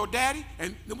know your daddy.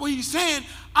 And what he's saying,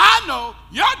 I know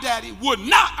your daddy would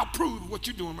not approve of what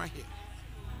you're doing right here.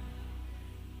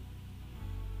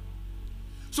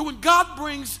 So when God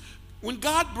brings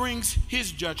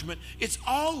his judgment, it's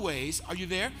always, are you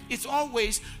there? It's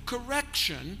always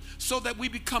correction so that we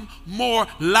become more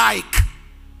like.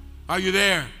 Are you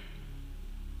there?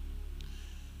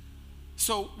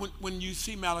 So when you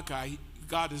see Malachi,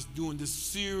 God is doing this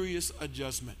serious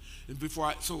adjustment. And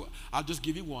I'll just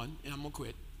give you one, and I'm going to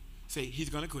quit. Say, he's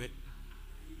going to quit.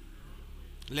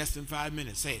 Less than 5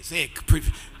 minutes. Say it.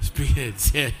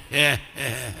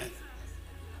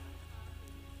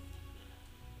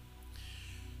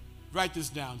 Write this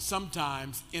down.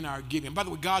 Sometimes in our giving, by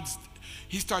the way,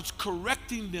 he starts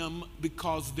correcting them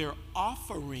because their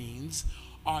offerings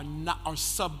are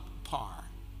subpar.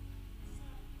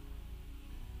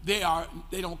 They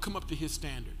don't come up to his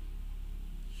standard,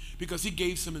 because he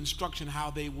gave some instruction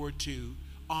how they were to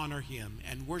honor him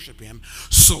and worship him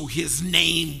so his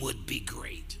name would be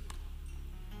great.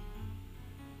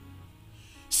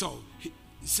 So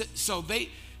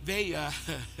they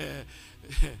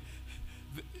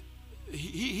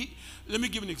let me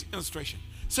give an illustration.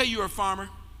 Say you're a farmer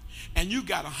and you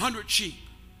got 100 sheep,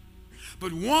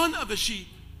 but one of the sheep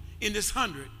in this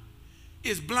 100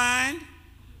 is blind,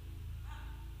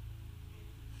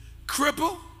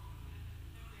 crippled,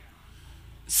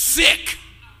 sick.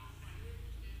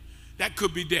 That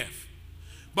could be deaf.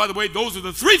 By the way, those are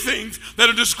the three things that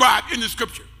are described in the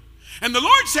scripture. And the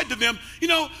Lord said to them,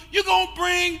 you're going to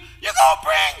bring,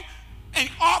 and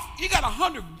off, you got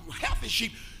 100 healthy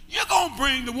sheep. You're going to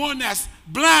bring the one that's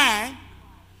blind,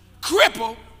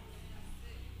 crippled.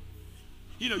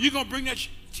 You're going to bring that.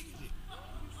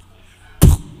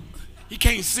 He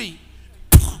can't see.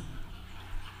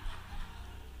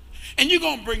 And you're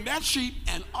going to bring that sheep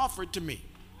and offer it to me.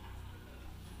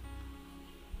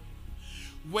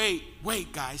 Wait,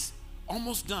 guys.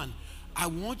 Almost done. I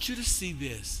want you to see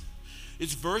this.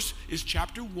 It's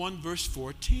chapter 1, verse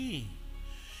 14.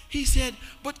 He said,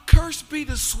 but cursed be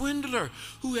the swindler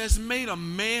who has made a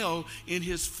male in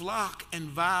his flock and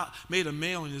vows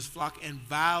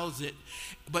it,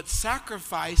 but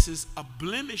sacrifices a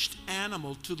blemished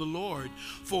animal to the Lord.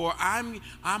 For I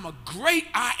am a great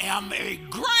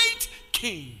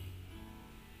king.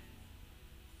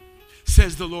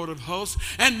 says the Lord of hosts,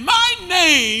 and my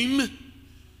name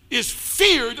is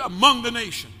feared among the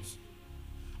nations.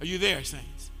 Are you there,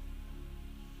 saints?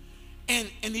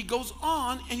 And he goes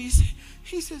on and he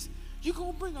says, you're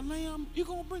going to bring a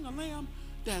lamb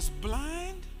that's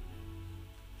blind?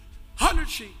 100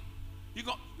 sheep.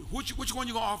 Which one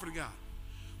you going to offer to God?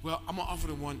 Well, I'm going to offer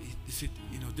the one,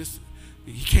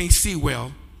 he can't see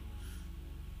well.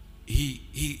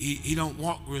 He don't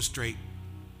walk real straight.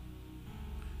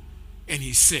 And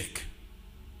he's sick.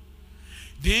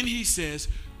 Then he says,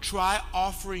 try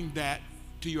offering that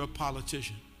to your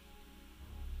politician.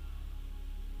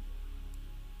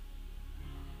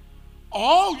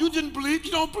 Oh, you didn't believe?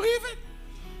 You don't believe it?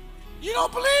 You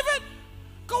don't believe it?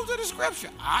 Go to the scripture.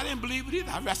 I didn't believe it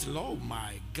either. I said, oh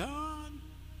my God.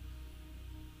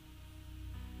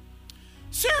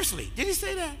 Seriously, did he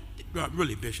say that?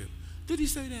 Really, Bishop, did he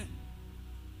say that?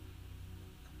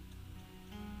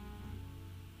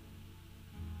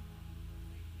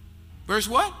 Verse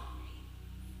what?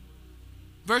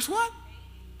 Verse what?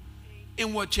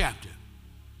 In what chapter?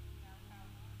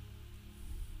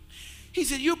 He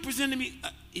said, you're presenting me,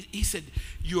 he said,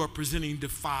 you are presenting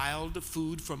defiled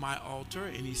food from my altar.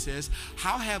 And he says,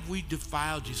 how have we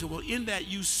defiled you? So, well, in that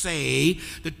you say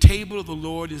the table of the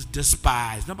Lord is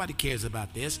despised. Nobody cares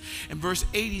about this. And verse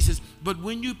 8, he says, but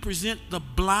when you present the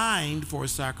blind for a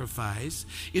sacrifice,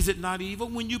 is it not evil?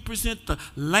 When you present the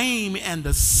lame and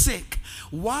the sick,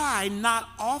 why not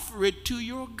offer it to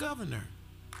your governor?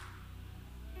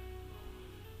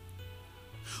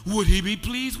 Would he be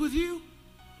pleased with you?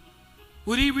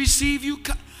 Would he receive you?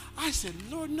 I said,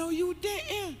 Lord, no, you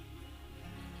didn't.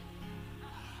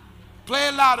 Play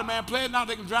it louder, man. Play it louder.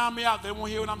 They can drown me out. They won't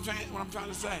hear what I'm trying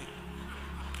to say.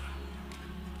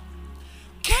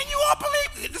 Can you all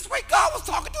believe it? This way God was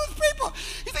talking to his people.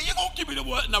 He said, you're going to give me the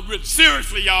one. Now, really,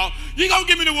 seriously, y'all. You're going to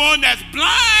give me the one that's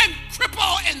blind,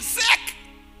 crippled, and sick.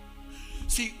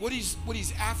 See, what he's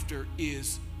after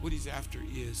is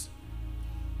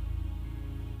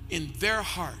in their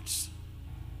hearts,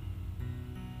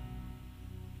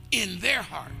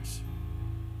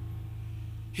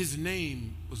 his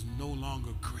name was no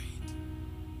longer great.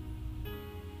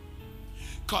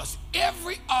 Because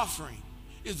every offering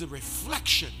is a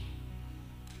reflection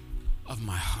of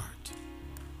my heart.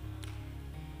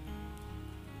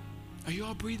 Are you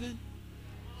all breathing?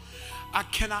 I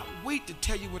cannot wait to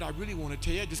tell you what I really want to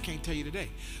tell you. I just can't tell you today.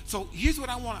 So here's what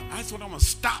I want. That's what I'm going to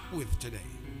stop with today.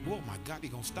 Oh my God, he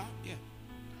going to stop? Yeah.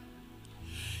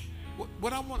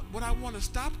 What I want to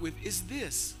stop with is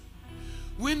this.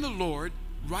 When the Lord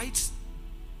writes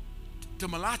to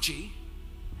Malachi,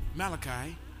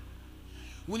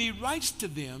 when he writes to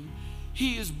them,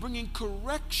 he is bringing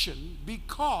correction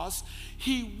because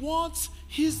he wants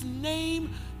his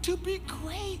name to be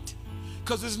great.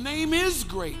 Because his name is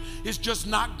great. It's just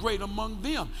not great among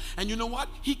them. And you know what?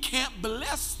 He can't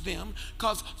bless them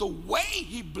because the way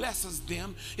he blesses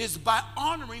them is by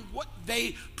honoring what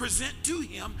they present to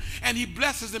him. And he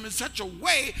blesses them in such a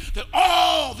way that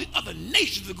all the other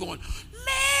nations are going,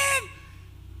 man,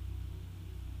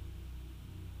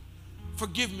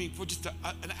 forgive me for just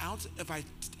an ounce if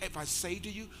I say to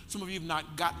you, some of you have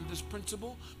not gotten this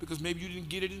principle because maybe you didn't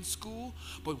get it in school,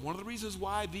 but one of the reasons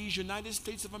why these United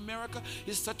States of America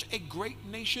is such a great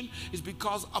nation is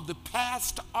because of the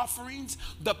past offerings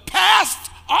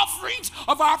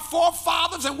of our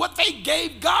forefathers and what they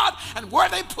gave God and where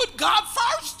they put God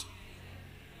first.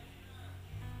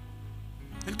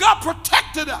 And God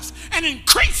protected us and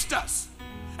increased us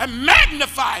and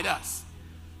magnified us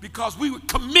because we were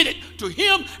committed to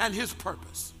him and his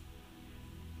purpose.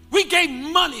 We gave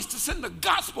monies to send the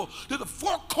gospel to the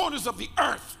four corners of the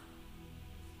earth.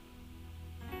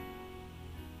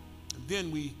 And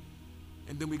then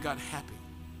we got happy.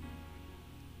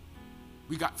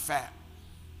 We got fat.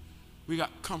 We got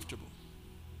comfortable.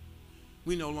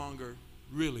 We no longer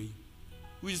really,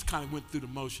 we just kind of went through the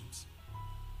motions.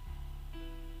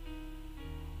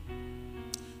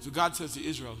 So God says to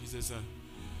Israel, he says,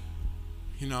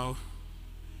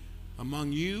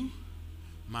 among you,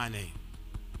 my name.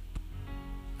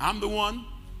 I'm the one,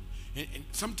 and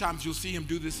sometimes you'll see him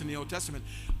do this in the Old Testament.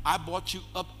 I brought you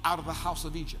up out of the house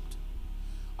of Egypt.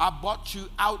 I brought you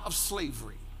out of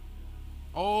slavery.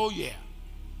 Oh, yeah.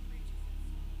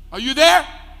 Are you there?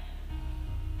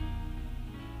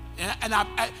 And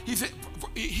he said,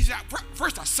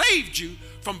 first I saved you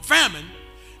from famine,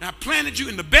 and I planted you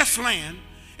in the best land,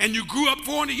 and you grew up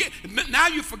 400 years. Now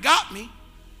you forgot me.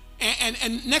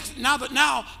 And next, now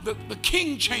the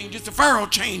king changes, the Pharaoh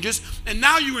changes, and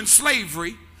now you're in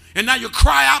slavery, and now you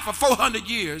cry out for 400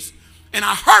 years, and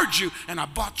I heard you, and I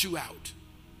brought you out.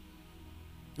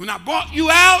 When I brought you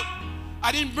out,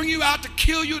 I didn't bring you out to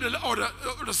kill you or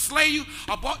to slay you.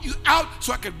 I brought you out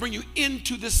so I could bring you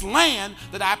into this land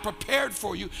that I prepared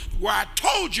for you, where I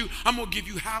told you I'm going to give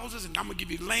you houses and I'm going to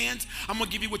give you lands. I'm going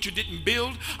to give you what you didn't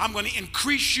build. I'm going to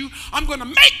increase you. I'm going to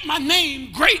make my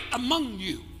name great among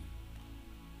you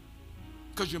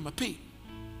because you're my people.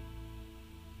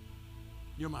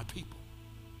 You're my people.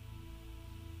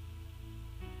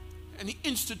 And he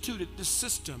instituted this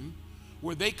system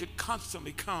where they could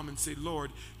constantly come and say,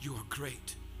 Lord, you are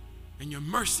great, and your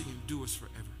mercy endures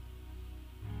forever.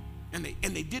 And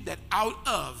they did that out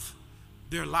of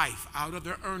their life, out of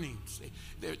their earnings.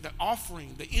 The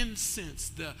offering, the incense,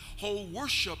 the whole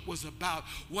worship was about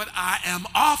what I am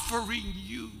offering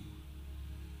you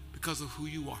because of who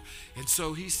you are. And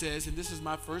so he says, and this is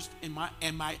my first and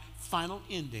my final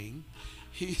ending,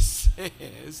 he said,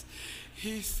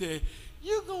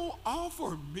 you gonna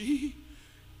offer me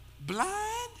blind?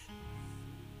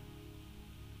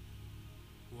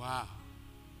 Wow.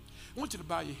 I want you to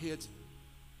bow your heads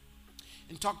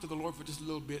and talk to the Lord for just a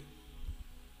little bit.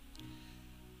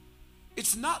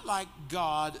 It's not like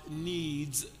God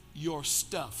needs your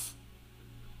stuff.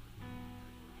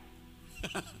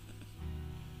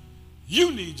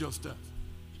 You need your stuff.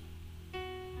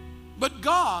 But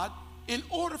God, in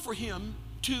order for him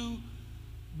to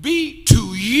be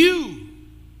to you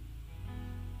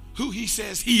who he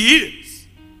says he is,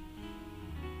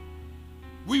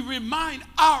 we remind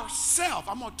ourselves.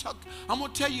 I'm going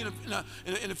to tell you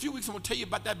in a few weeks. I'm going to tell you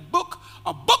about that book,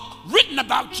 a book written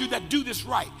about you that do this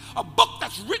right, a book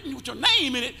that's written with your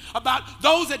name in it about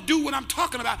those that do what I'm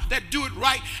talking about, that do it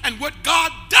right, and what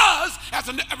God does as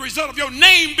a result of your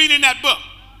name being in that book.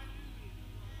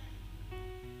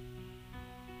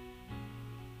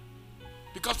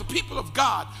 Because the people of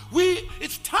God,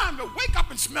 it's time to wake up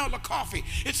and smell the coffee.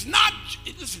 It's not,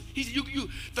 listen,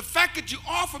 the fact that you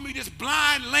offer me this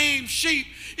blind, lame sheep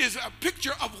is a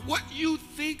picture of what you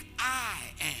think I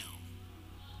am.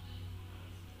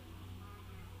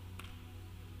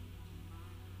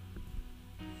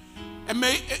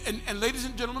 And ladies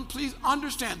and gentlemen, please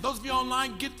understand, those of you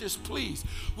online, get this, please.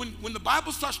 When the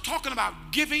Bible starts talking about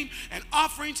giving and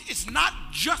offerings, it's not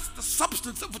just the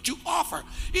substance of what you offer.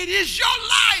 It is your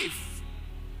life.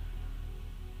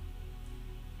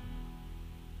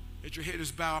 As your head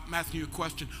is bowed, I'm asking you a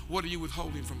question. What are you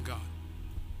withholding from God?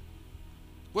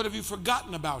 What have you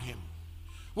forgotten about him?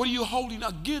 What are you holding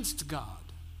against God?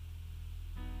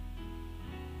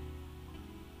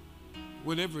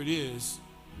 Whatever it is,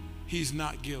 he's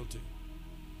not guilty.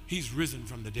 He's risen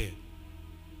from the dead.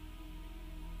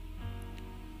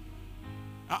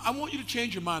 I want you to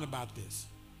change your mind about this,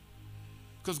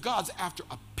 because God's after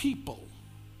a people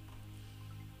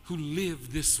who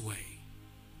live this way.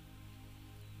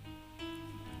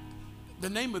 The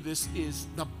name of this is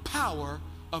the power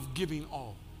of giving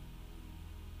all.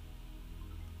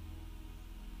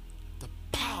 The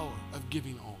power of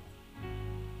giving all.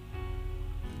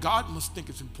 God must think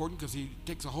it's important because he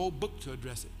takes a whole book to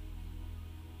address it.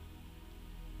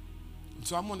 And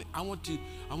so I want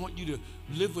you to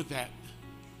live with that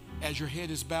as your head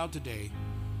is bowed today.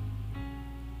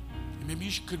 And maybe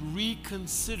you could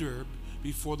reconsider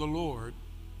before the Lord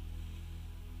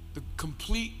the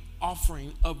complete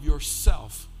offering of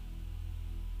yourself,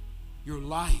 your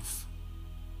life,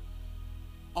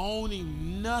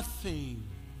 owning nothing.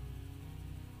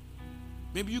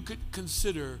 Maybe you could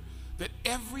consider that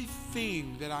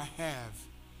everything that I have,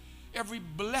 every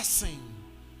blessing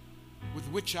with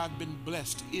which I've been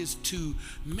blessed, is to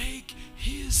make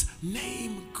his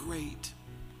name great.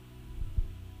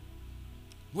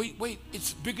 Wait,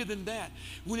 it's bigger than that.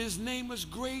 When his name is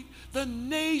great, the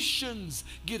nations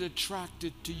get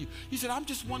attracted to you. He said, I'm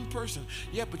just one person.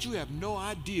 Yeah, but you have no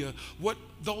idea what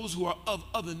those who are of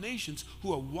other nations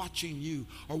who are watching you,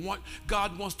 or what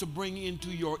God wants to bring into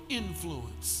your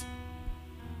influence.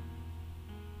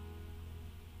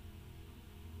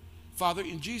 Father,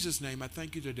 in Jesus' name, I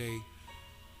thank you today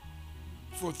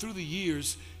for through the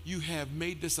years, you have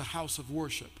made this a house of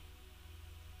worship.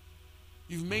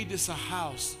 You've made this a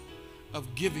house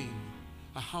of giving,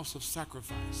 a house of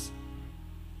sacrifice.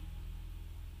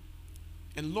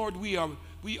 And Lord, we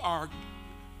are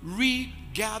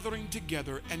regathering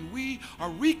together, and we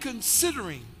are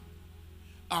reconsidering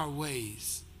our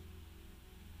ways.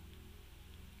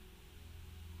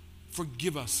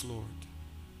 Forgive us, Lord.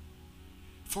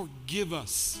 Forgive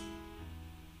us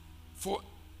for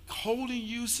holding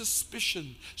you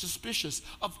suspicious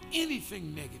of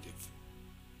anything negative.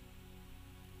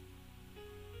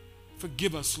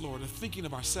 Forgive us, Lord, of thinking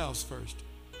of ourselves first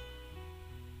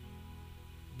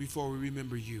before we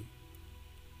remember you.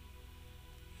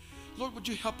 Lord, would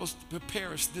you help us to prepare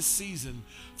us this season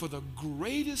for the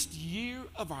greatest year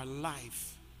of our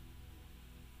life?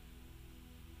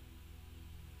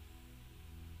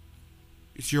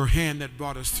 It's your hand that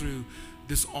brought us through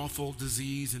this awful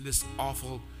disease and this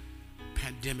awful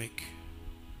pandemic.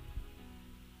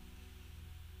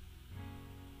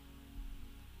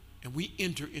 And we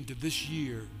enter into this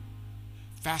year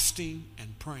fasting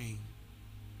and praying,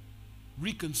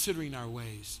 reconsidering our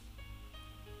ways,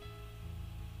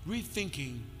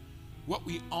 rethinking what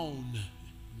we own,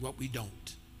 what we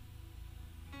don't.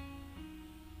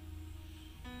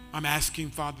 I'm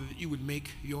asking, Father, that you would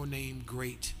make your name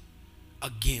great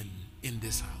again in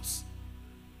this house.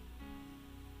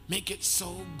 Make it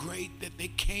so great that they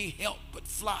can't help but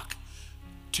flock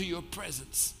to your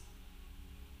presence.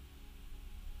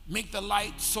 Make the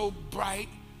light so bright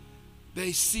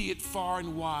they see it far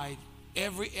and wide,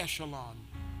 every echelon,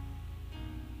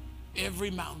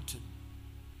 every mountain,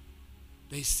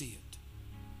 they see it.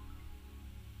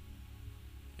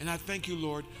 And I thank you,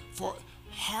 Lord, for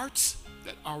hearts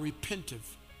that are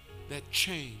repentive, that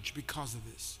change because of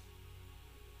this.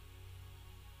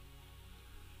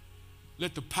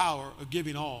 Let the power of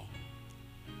giving all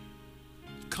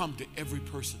come to every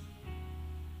person.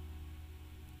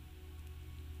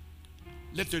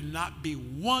 Let there not be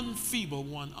one feeble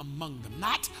one among them,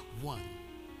 not one.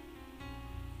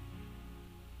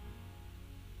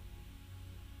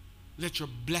 Let your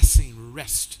blessing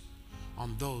rest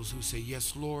on those who say,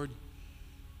 yes, Lord,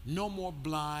 no more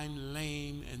blind,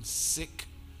 lame, and sick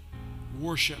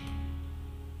worship,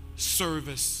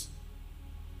 service,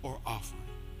 or offering.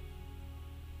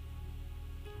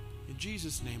 In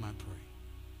Jesus' name I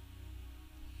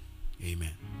pray.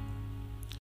 Amen.